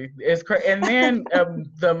crazy. And then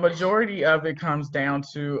the majority of it comes down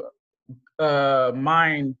to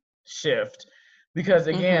mind shift, because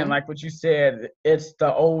again, Hmm. like what you said, it's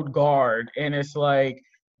the old guard, and it's like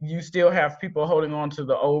you still have people holding on to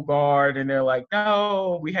the old guard, and they're like,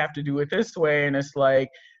 no, we have to do it this way. And it's like,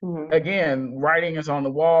 Hmm. again, writing is on the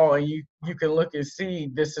wall, and you can look and see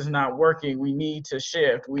this is not working. We need to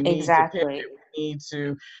shift, we need to pivot, Exactly. we need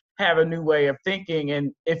to have a new way of thinking.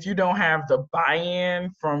 And if you don't have the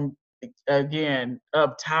buy-in from again,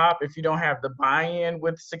 up top, if you don't have the buy-in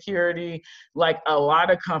with security, like a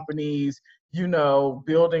lot of companies,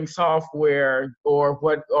 building software or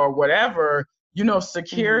whatever, Mm-hmm.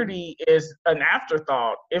 security is an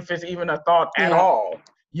afterthought, if it's even a thought at Yeah. all.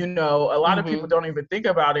 A lot of people Mm-hmm. don't even think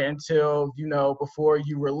about it until, before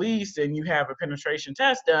you release and you have a penetration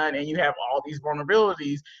test done and you have all these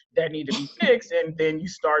vulnerabilities that need to be fixed. And then you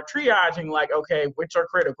start triaging, like, okay, which are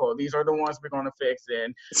critical? These are the ones we're going to fix.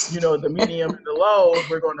 And, the medium and the lows,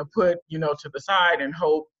 we're going to put, to the side and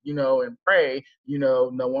hope, and pray, no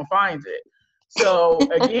one finds it. So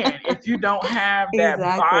again, if you don't have that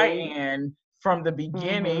Exactly. buy-in from the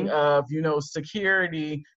beginning Mm-hmm. of,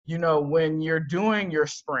 security, when you're doing your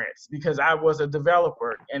sprints, because I was a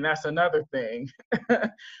developer, and that's another thing.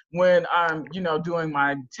 When I'm, doing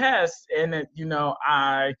my tests, and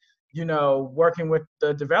I, working with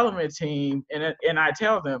the development team, and I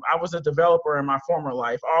tell them I was a developer in my former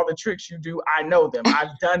life. All the tricks you do, I know them.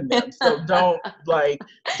 I've done them. So don't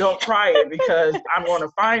try it, because I'm going to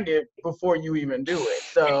find it before you even do it.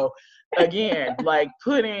 So again, like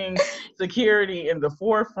putting security in the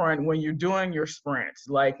forefront when you're doing your sprints,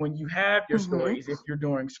 like when you have your Mm-hmm. stories, if you're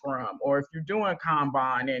doing Scrum or if you're doing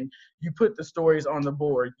Kanban and you put the stories on the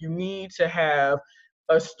board, you need to have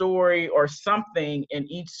a story or something in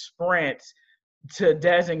each sprint to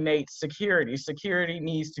designate security. Security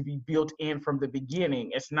needs to be built in from the beginning.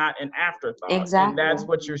 It's not an afterthought. And that's Exactly.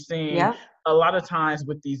 what you're seeing Yep. a lot of times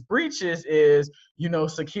with these breaches is,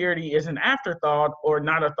 security is an afterthought or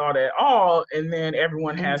not a thought at all. And then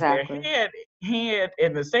everyone has their Exactly. head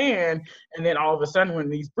in the sand. And then all of a sudden when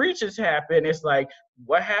these breaches happen, it's like,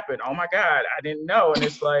 what happened? Oh my God, I didn't know. And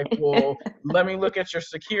it's like, well, let me look at your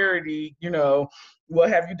security, what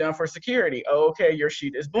have you done for security? Oh, okay, your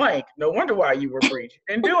sheet is blank. No wonder why you were breached.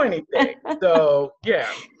 You didn't do anything. So yeah,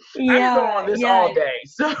 I could go on Yeah, this yeah, all day.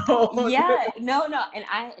 So yeah. No, no, and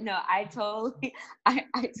I totally, I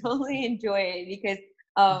totally enjoy it because,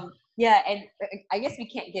 yeah, and I guess we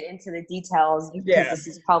can't get into the details because yeah. this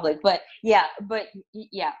is public, but yeah,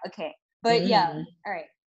 yeah, okay, but yeah, Hmm. all right.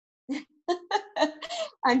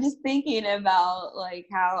 I'm just thinking about like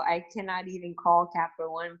how I cannot even call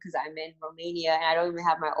Capital One because I'm in Romania and I don't even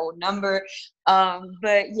have my old number.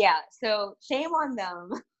 But yeah, so shame on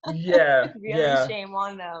them. Yeah, Really yeah. shame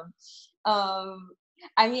on them. Um,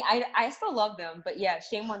 I mean, I still love them, but yeah,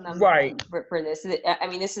 shame on them Right. for this. I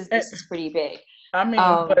mean, And, this is pretty big. I mean,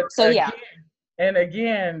 but So yeah.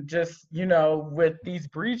 again, just, with these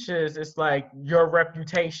breaches, it's like your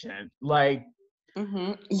reputation. Like,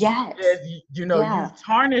 Yes. you've Yeah.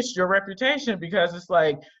 tarnished your reputation, because it's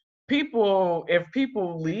like if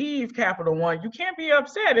people leave Capital One, you can't be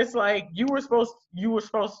upset. It's like you were supposed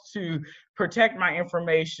to protect my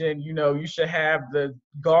information. You should have the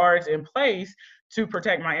guards in place to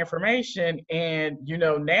protect my information. And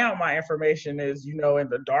now my information is, in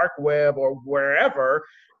the dark web or wherever.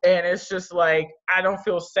 And it's just like, I don't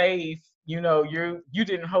feel safe. You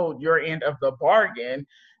didn't hold your end of the bargain.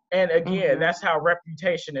 And again, Mm-hmm. that's how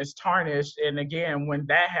reputation is tarnished. And again, when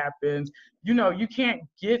that happens, you can't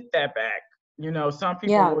get that back. Some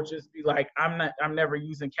people Yeah. will just be like, I'm never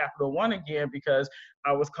using Capital One again because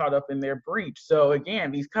I was caught up in their breach. So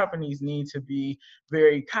again, these companies need to be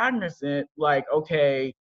very cognizant, like,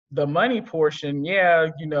 okay, the money portion, yeah,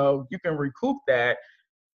 you can recoup that.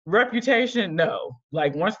 Reputation, no.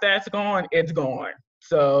 Like, once that's gone, it's gone.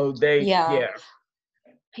 So Yeah. yeah.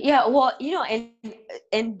 Yeah, well,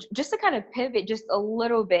 and just to kind of pivot just a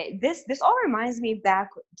little bit, this all reminds me back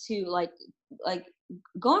to like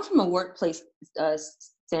going from a workplace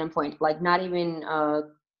standpoint, like not even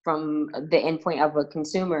from the endpoint of a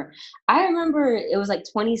consumer. I remember it was like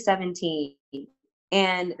 2017,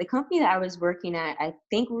 and the company that I was working at, I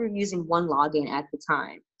think we were using one login at the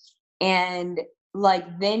time, and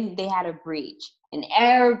like then they had a breach and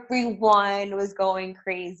everyone was going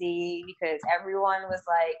crazy because everyone was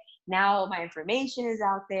like, now my information is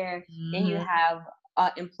out there. Then you Hmm. have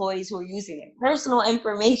employees who are using their personal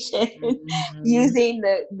information Hmm. using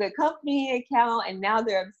the company account, and now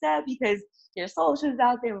they're upset because their socials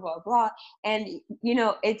out there, blah blah. And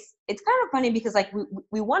it's kind of funny because like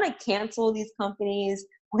we want to cancel these companies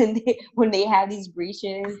when they have these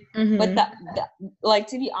breaches, but Hmm. the like,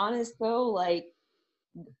 to be honest though, like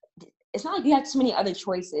it's not like you have too many other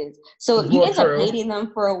choices. So you Well, end up true. hating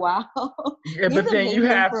them for a while. Yeah, You end but up then you hating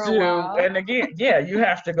them have for a to, while. and again, yeah, you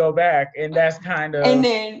have to go back, and that's kind And of,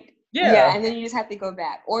 then yeah, yeah, and then you just have to go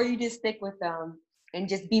back. Or you just stick with them and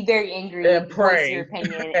just be very and angry, voice your pray,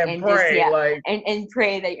 opinion, and and just pray, yeah, like, and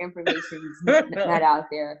pray that your information's not hmm. out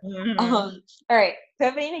there. All right,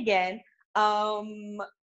 pivoting again. Um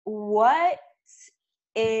what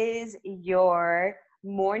is your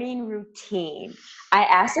morning routine? I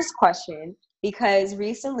asked this question because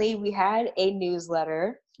recently we had a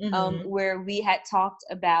newsletter where we had talked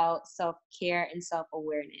about self-care and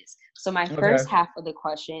self-awareness. So my first half of the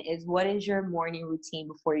question is, what is your morning routine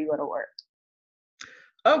before you go to work?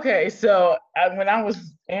 Okay, so when I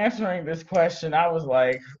was answering this question, I was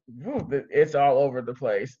like, it's all over the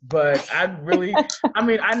place. But I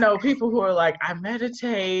mean, I know people who are like, I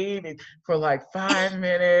meditate for like 5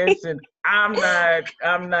 minutes, and I'm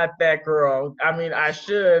not that girl. I mean, I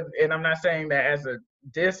should, and I'm not saying that as a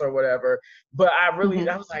diss or whatever, but I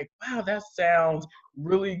was like, wow, that sounds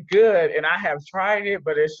really good. And I have tried it,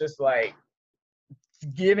 but it's just like,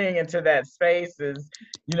 getting into that space is,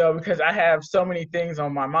 because I have so many things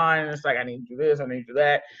on my mind, and it's like I need to do this, I need to do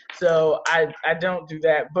that. So I don't do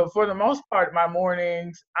that. But for the most part, my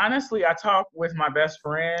mornings, honestly, I talk with my best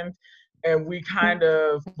friend, and we kind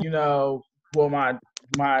of, well, my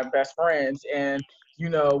best friends, and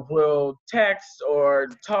we'll text or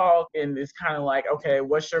talk, and it's kind of like, okay,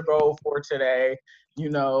 what's your goal for today?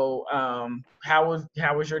 How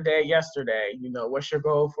was your day yesterday? What's your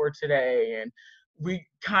goal for today? And we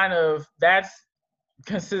kind of that's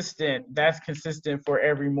consistent for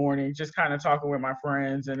every morning, just kind of talking with my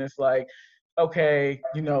friends. And it's like, okay,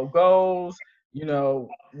 goals,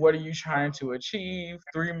 what are you trying to achieve?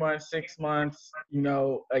 3 months, 6 months,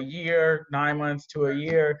 a year, 9 months to a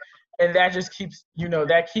year. And that just keeps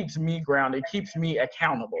me grounded, keeps me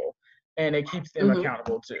accountable, and it keeps them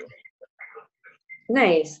accountable too.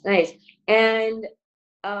 Nice. And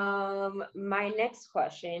my next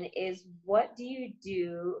question is, what do you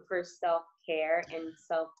do for self-care and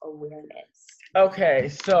self-awareness? Okay,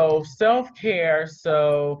 so self-care.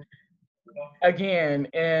 So again,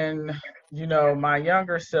 in my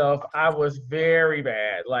younger self, I was very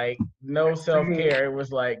bad, like no self-care. It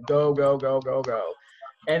was like go, go, go, go, go.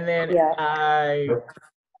 And then I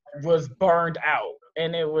was burned out,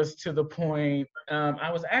 and it was to the point,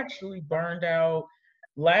 I was actually burned out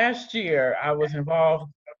last year. I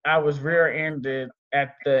was rear-ended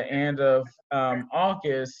at the end of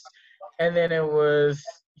August, and then it was,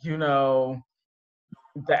 the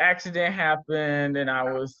accident happened, and I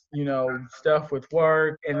was, stuff with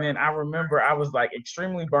work. And then I remember I was like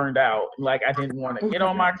extremely burned out. Like I didn't want to get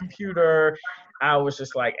on my computer. I was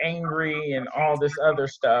just like angry and all this other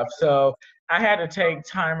stuff. So I had to take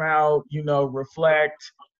time out,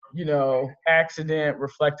 reflect, accident,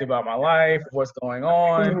 reflect about my life, what's going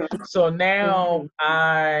on. So now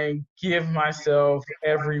I give myself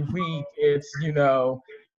every week,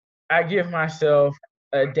 I give myself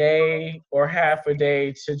a day or half a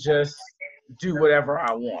day to just do whatever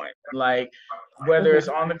I want. Like whether it's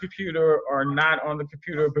on the computer or not on the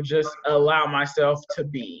computer, but just allow myself to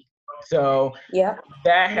be. So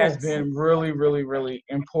that has been really, really, really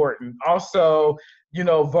important. Also,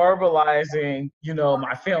 verbalizing,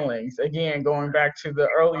 my feelings. Again, going back to the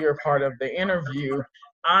earlier part of the interview,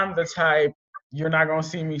 I'm the type, you're not gonna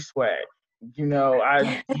see me sweat. You're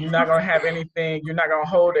not gonna have anything, you're not gonna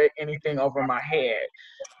hold anything over my head.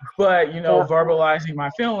 But, verbalizing my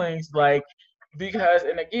feelings, like, because,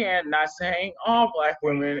 and again, not saying all Black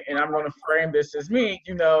women, and I'm gonna frame this as me,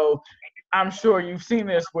 I'm sure you've seen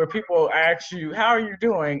this where people ask you, how are you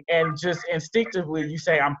doing? And just instinctively you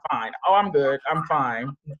say, I'm fine. Oh, I'm good. I'm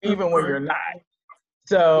fine. Even when you're not.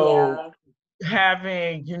 So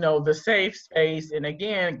having, the safe space, and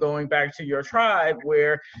again, going back to your tribe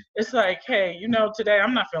where it's like, hey, today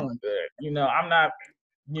I'm not feeling good. I'm not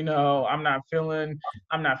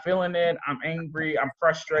feeling it. I'm angry. I'm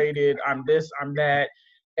frustrated. I'm this, I'm that.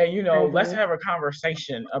 And, let's have a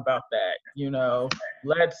conversation about that.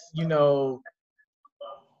 Let's,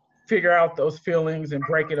 figure out those feelings and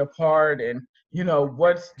break it apart, and,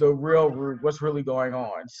 what's the real root, what's really going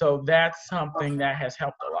on. So that's something that has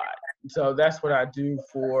helped a lot. So that's what I do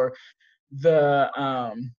for the,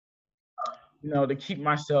 to keep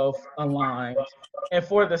myself aligned. And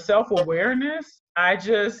for the self-awareness,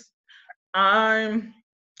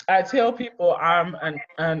 I tell people I'm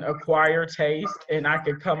an acquired taste, and I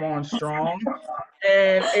could come on strong.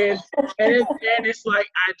 And it's like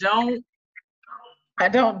I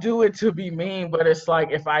don't do it to be mean, but it's like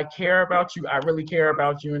if I care about you, I really care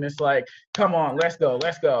about you, and it's like, come on, let's go,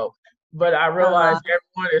 let's go. But I realize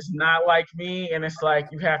everyone is not like me, and it's like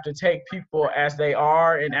you have to take people as they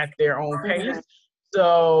are and at their own pace.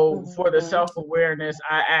 So for the self-awareness,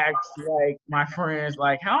 I ask like my friends,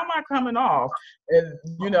 like, how am I coming off? And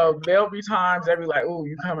there'll be times they'll be like, "Oh,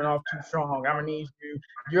 you coming off too strong. I'm gonna need you.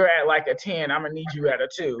 You're at like a 10. I'm gonna need you at a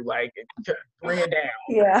 2. Like, bring it down."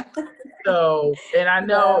 Yeah. So, and I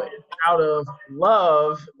know it's out of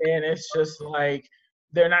love, and it's just like,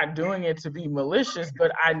 they're not doing it to be malicious,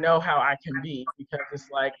 but I know how I can be, because it's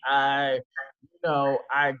like I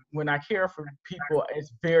when I care for people,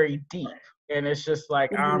 it's very deep, and it's just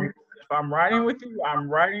like if I'm riding with you, I'm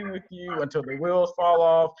riding with you until the wheels fall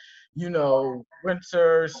off.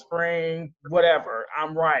 Winter, spring, whatever.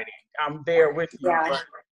 I'm riding. I'm there with you, Yeah. but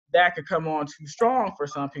that could come on too strong for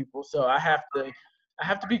some people. So I have to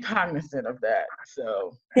be cognizant of that.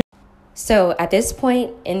 So at this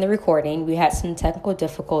point in the recording, we had some technical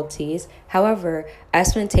difficulties. However, I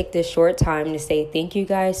just want to take this short time to say thank you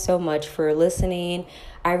guys so much for listening.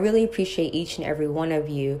 I really appreciate each and every one of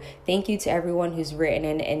you. Thank you to everyone who's written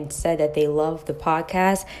in and said that they love the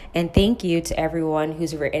podcast. And thank you to everyone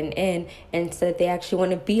who's written in and said they actually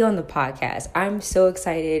want to be on the podcast. I'm so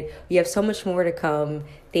excited. We have so much more to come.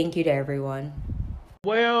 Thank you to everyone.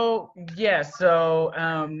 Well, yes. So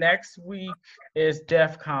next week is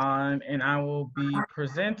DEF CON, and I will be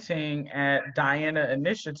presenting at Diana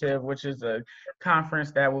Initiative, which is a conference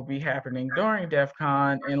that will be happening during DEF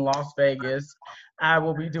CON in Las Vegas. I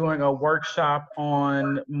will be doing a workshop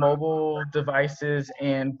on mobile devices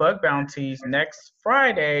and bug bounties next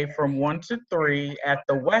Friday from 1 to 3 at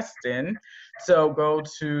the Westin. So go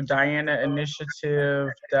to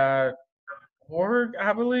dianainitiative.org,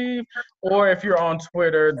 I believe, or if you're on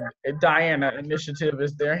Twitter, Diana Initiative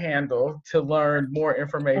is their handle to learn more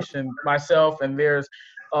information. Myself, and there's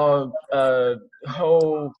a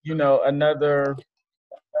whole, another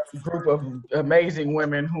group of amazing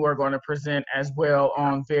women who are going to present as well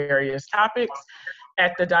on various topics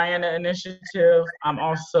at the Diana Initiative. I'm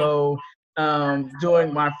also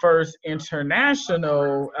doing my first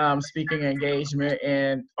international speaking engagement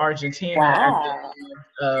in Argentina at the end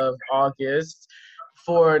of August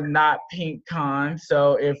for Not Pink Con.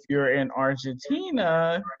 So if you're in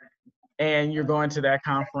Argentina and you're going to that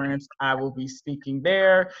conference, I will be speaking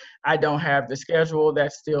there. I don't have the schedule,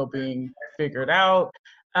 that's still being figured out.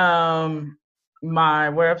 Um, my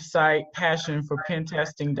website,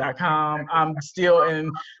 passionforpentesting.com.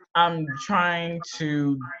 I'm trying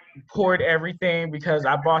to port everything because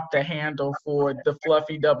I bought the handle for the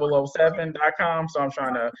fluffy007.com. So I'm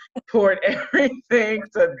trying to port everything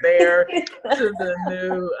to there, to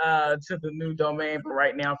the new domain. But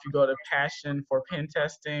right now, if you go to Passion for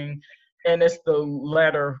Pentesting, and it's the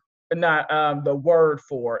letter, not the word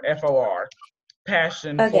for FOR,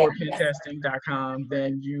 passionforpentesting.com,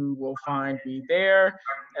 then you will find me there.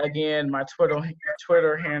 Again, my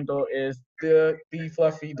Twitter handle is the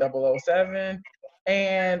fluffy007.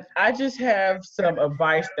 And I just have some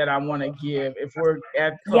advice that I want to give if we're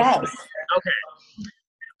at close to the okay.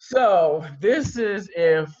 So this is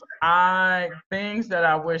things that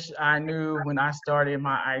I wish I knew when I started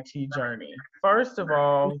my IT journey. First of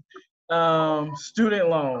all, student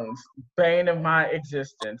loans, bane of my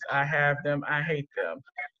existence. I have them, I hate them.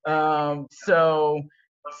 So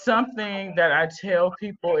something that I tell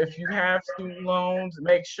people, if you have student loans,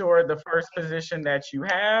 make sure the first position that you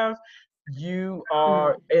have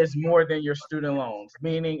is more than your student loans.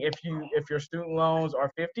 Meaning if your student loans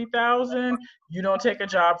are 50,000, you don't take a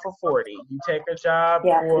job for 40. You take a job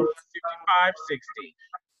for 55, 60.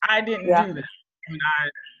 I didn't do that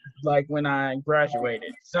when I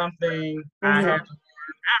graduated. Something I had to learn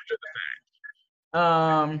after the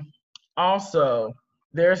fact. Also,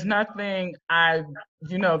 there's nothing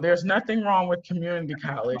there's nothing wrong with community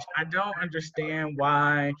college. I don't understand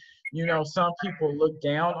why, some people look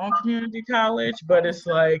down on community college, but it's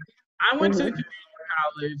like I went to community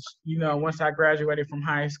college, once I graduated from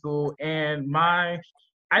high school, and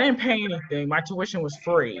I didn't pay anything. My tuition was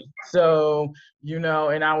free. So,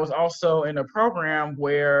 and I was also in a program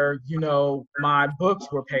where, my books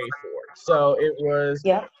were paid for. So it was,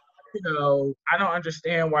 I don't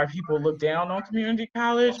understand why people look down on community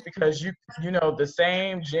college, because the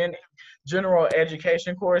same general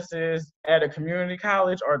education courses at a community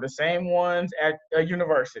college are the same ones at a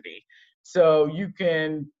university. So you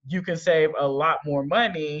can save a lot more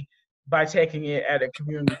money by taking it at a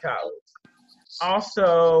community college.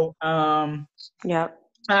 Also, I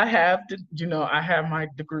have my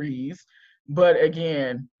degrees, but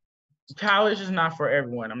again, college is not for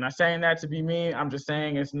everyone. I'm not saying that to be mean. I'm just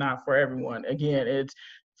saying it's not for everyone. Again, it's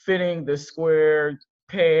fitting the square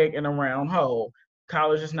peg in a round hole.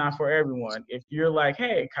 College is not for everyone. If you're like,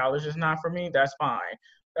 hey, college is not for me, that's fine.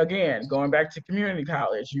 Again, going back to community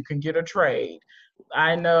college, you can get a trade.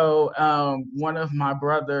 I know one of my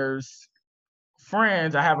brother's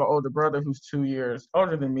friends, I have an older brother who's 2 years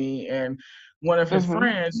older than me, and one of his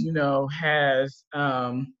friends, he has,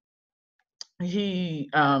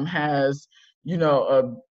 a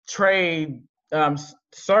trade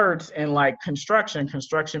certs in like construction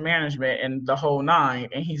management, and the whole nine,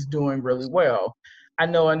 and he's doing really well. I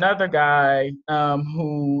know another guy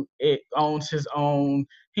who it owns his own.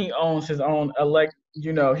 He owns his own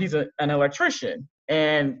he's an electrician,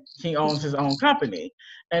 and he owns his own company.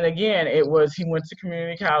 And again, it was he went to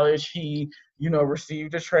community college. He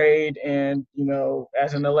received a trade and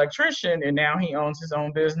as an electrician, and now he owns his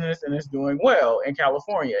own business and is doing well in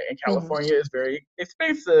California. And California is very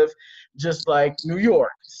expensive, just like New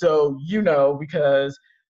York. So because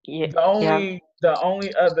the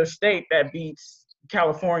only other state that beats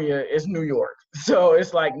California is New York. So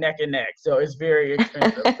it's like neck and neck. So it's very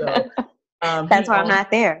expensive. So that's why I'm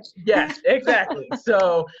not there. Yes, exactly.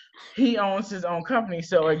 So he owns his own company.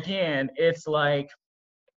 So again, it's like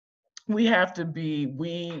and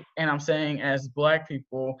I'm saying as Black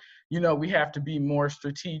people, we have to be more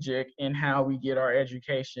strategic in how we get our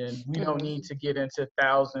education. We don't need to get into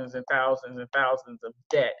thousands and thousands and thousands of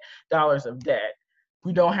dollars of debt.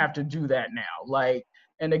 We don't have to do that now. Like,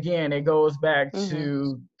 and again, it goes back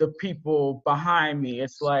to the people behind me.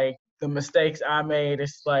 It's like the mistakes I made.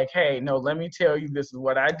 It's like, hey, no, let me tell you, this is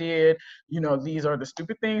what I did. These are the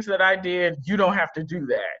stupid things that I did. You don't have to do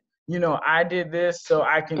that. I did this so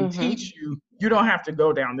I can teach you. You don't have to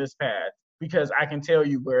go down this path because I can tell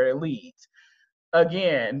you where it leads.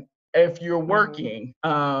 Again, if you're working,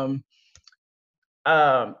 and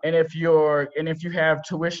if you have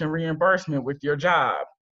tuition reimbursement with your job,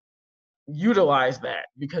 utilize that.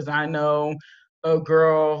 Because I know a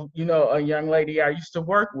girl, a young lady I used to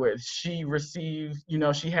work with, she received,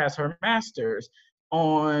 she has her master's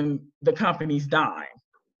on the company's dime.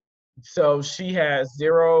 So she has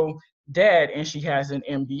zero debt and she has an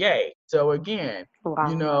MBA. So again,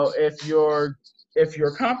 if your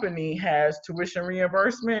company has tuition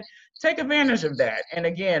reimbursement, take advantage of that. And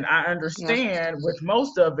again, I understand with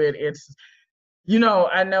most of it, it's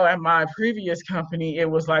I know at my previous company, it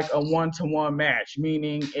was like a 1-to-1 match,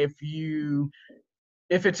 meaning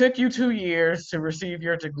if it took you 2 years to receive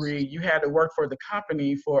your degree, you had to work for the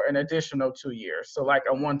company for an additional 2 years. So like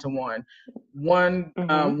a 1-to-1, 1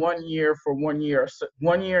 year for 1 year,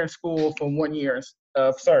 1 year in school for 1 year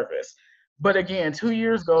of service. But again, 2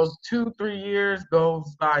 years 3 years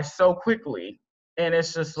goes by so quickly. And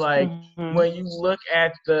it's just like, when you look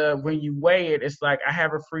at when you weigh it, it's like, I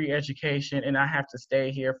have a free education and I have to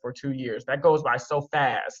stay here for 2 years. That goes by so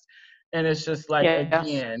fast. And it's just like,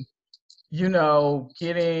 again,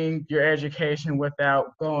 getting your education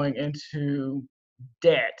without going into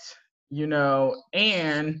debt,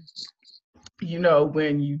 and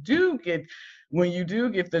when you do get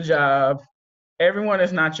the job, everyone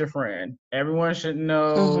is not your friend. Everyone should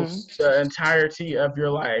know the entirety of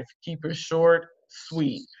your life. Keep it short,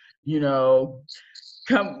 sweet.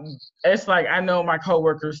 It's like, I know my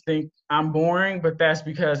coworkers think I'm boring, but that's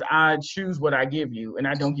because I choose what I give you and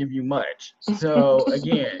I don't give you much. So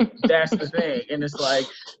again, that's the thing. And it's like,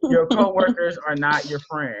 your coworkers are not your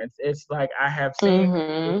friends. It's like, I have seen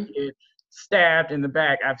people get stabbed in the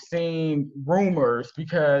back. I've seen rumors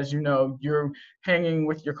because you're hanging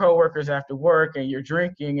with your coworkers after work and you're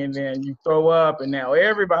drinking and then you throw up and now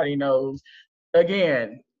everybody knows.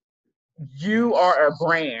 Again, you are a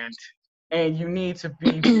brand and you need to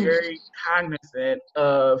be very cognizant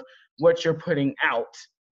of what you're putting out.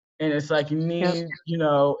 And it's like, you need,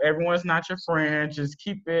 everyone's not your friend. Just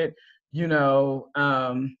keep it,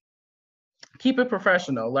 keep it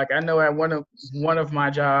professional. Like, I know at one of my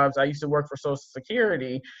jobs, I used to work for Social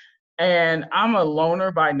Security, and I'm a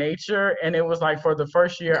loner by nature. And it was like, for the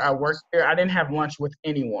first year I worked there, I didn't have lunch with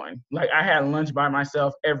anyone. Like, I had lunch by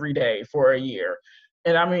myself every day for a year.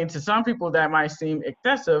 And I mean, to some people that might seem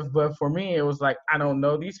excessive, but for me, it was like, I don't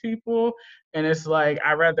know these people. And it's like,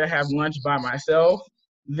 I'd rather have lunch by myself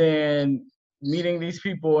than meeting these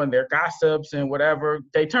people and their gossips and whatever.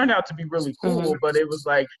 They turned out to be really cool, but it was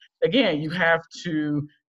like, again, you have to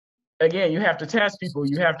test people.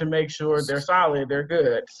 You have to make sure they're solid, they're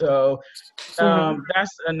good. So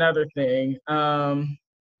that's another thing.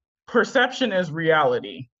 Perception is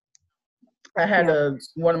reality. I had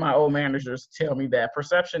one of my old managers tell me that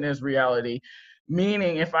perception is reality,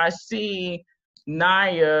 meaning if I see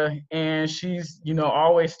Naya and she's,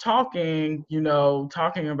 always talking,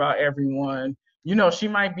 talking about everyone, she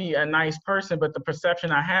might be a nice person, but the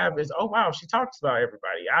perception I have is, oh, wow, she talks about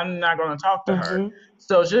everybody. I'm not going to talk to her.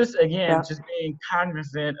 So just being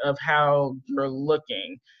cognizant of how you're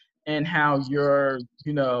looking and how you're,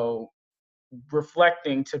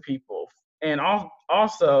 reflecting to people. And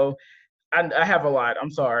also, I have a lot. I'm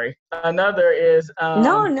sorry. Another is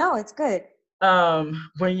no, it's good.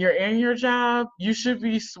 when you're in your job, you should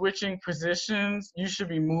be switching positions. You should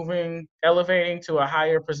be elevating to a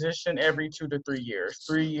higher position every 2 to 3 years,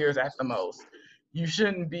 3 years at the most. You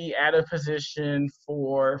shouldn't be at a position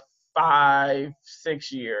for 5,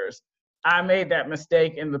 6 years. I made that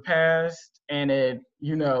mistake in the past, and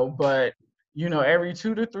but every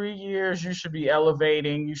 2 to 3 years, you should be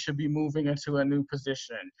elevating. You should be moving into a new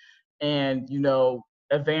position, and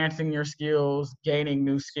advancing your skills, gaining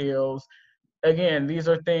new skills. Again, these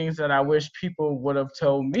are things that I wish people would have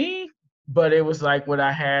told me, but it was like what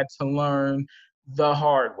I had to learn the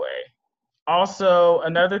hard way. Also,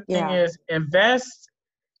 another thing is invest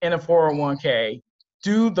in a 401k.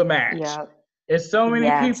 Do the match. Yeah. It's so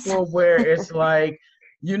many people where it's like,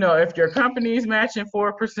 if your company is matching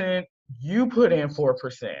 4%, you put in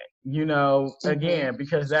 4%, again,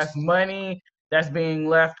 because that's money that's being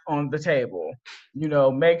left on the table.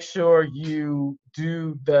 Make sure you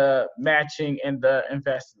do the matching and the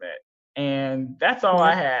investment. And that's all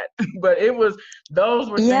I had. But those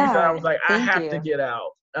were things that I was like, I have to get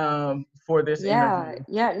out for this interview.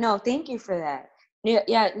 Yeah, no, thank you for that.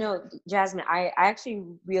 No, Jasmine, I actually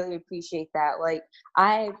really appreciate that. Like,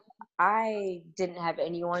 I didn't have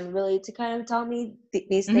anyone really to kind of tell me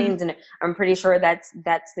these things, and I'm pretty sure that's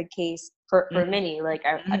the case for many. Like,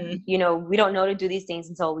 we don't know to do these things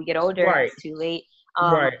until we get older. Right. And it's too late.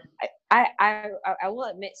 Right. I will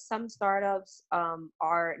admit, some startups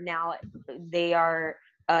are now, they are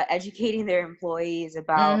educating their employees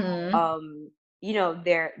about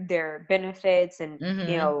their benefits, and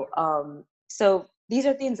so these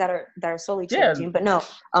are things that are slowly changing. But no,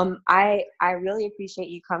 I really appreciate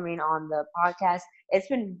you coming on the podcast. It's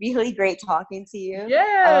been really great talking to you.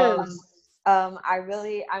 Yes. I'm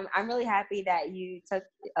really happy that you took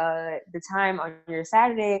the time on your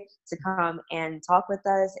Saturday to come and talk with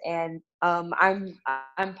us, and I'm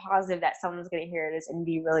positive that someone's going to hear this and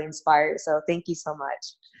be really inspired. So thank you so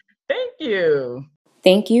much. Thank you.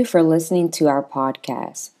 Thank you for listening to our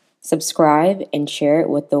podcast. Subscribe and share it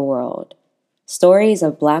with the world. Stories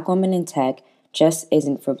of Black women in tech just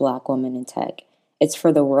isn't for Black women in tech. It's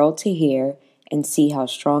for the world to hear and see how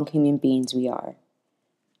strong human beings we are.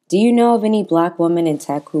 Do you know of any Black women in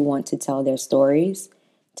tech who want to tell their stories?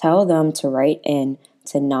 Tell them to write in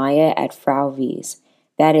to Naya at Frau Wies.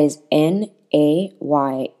 That is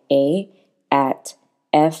NAYA at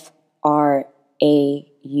FRAUVIS.com.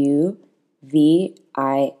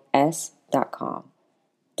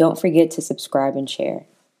 Don't forget to subscribe and share.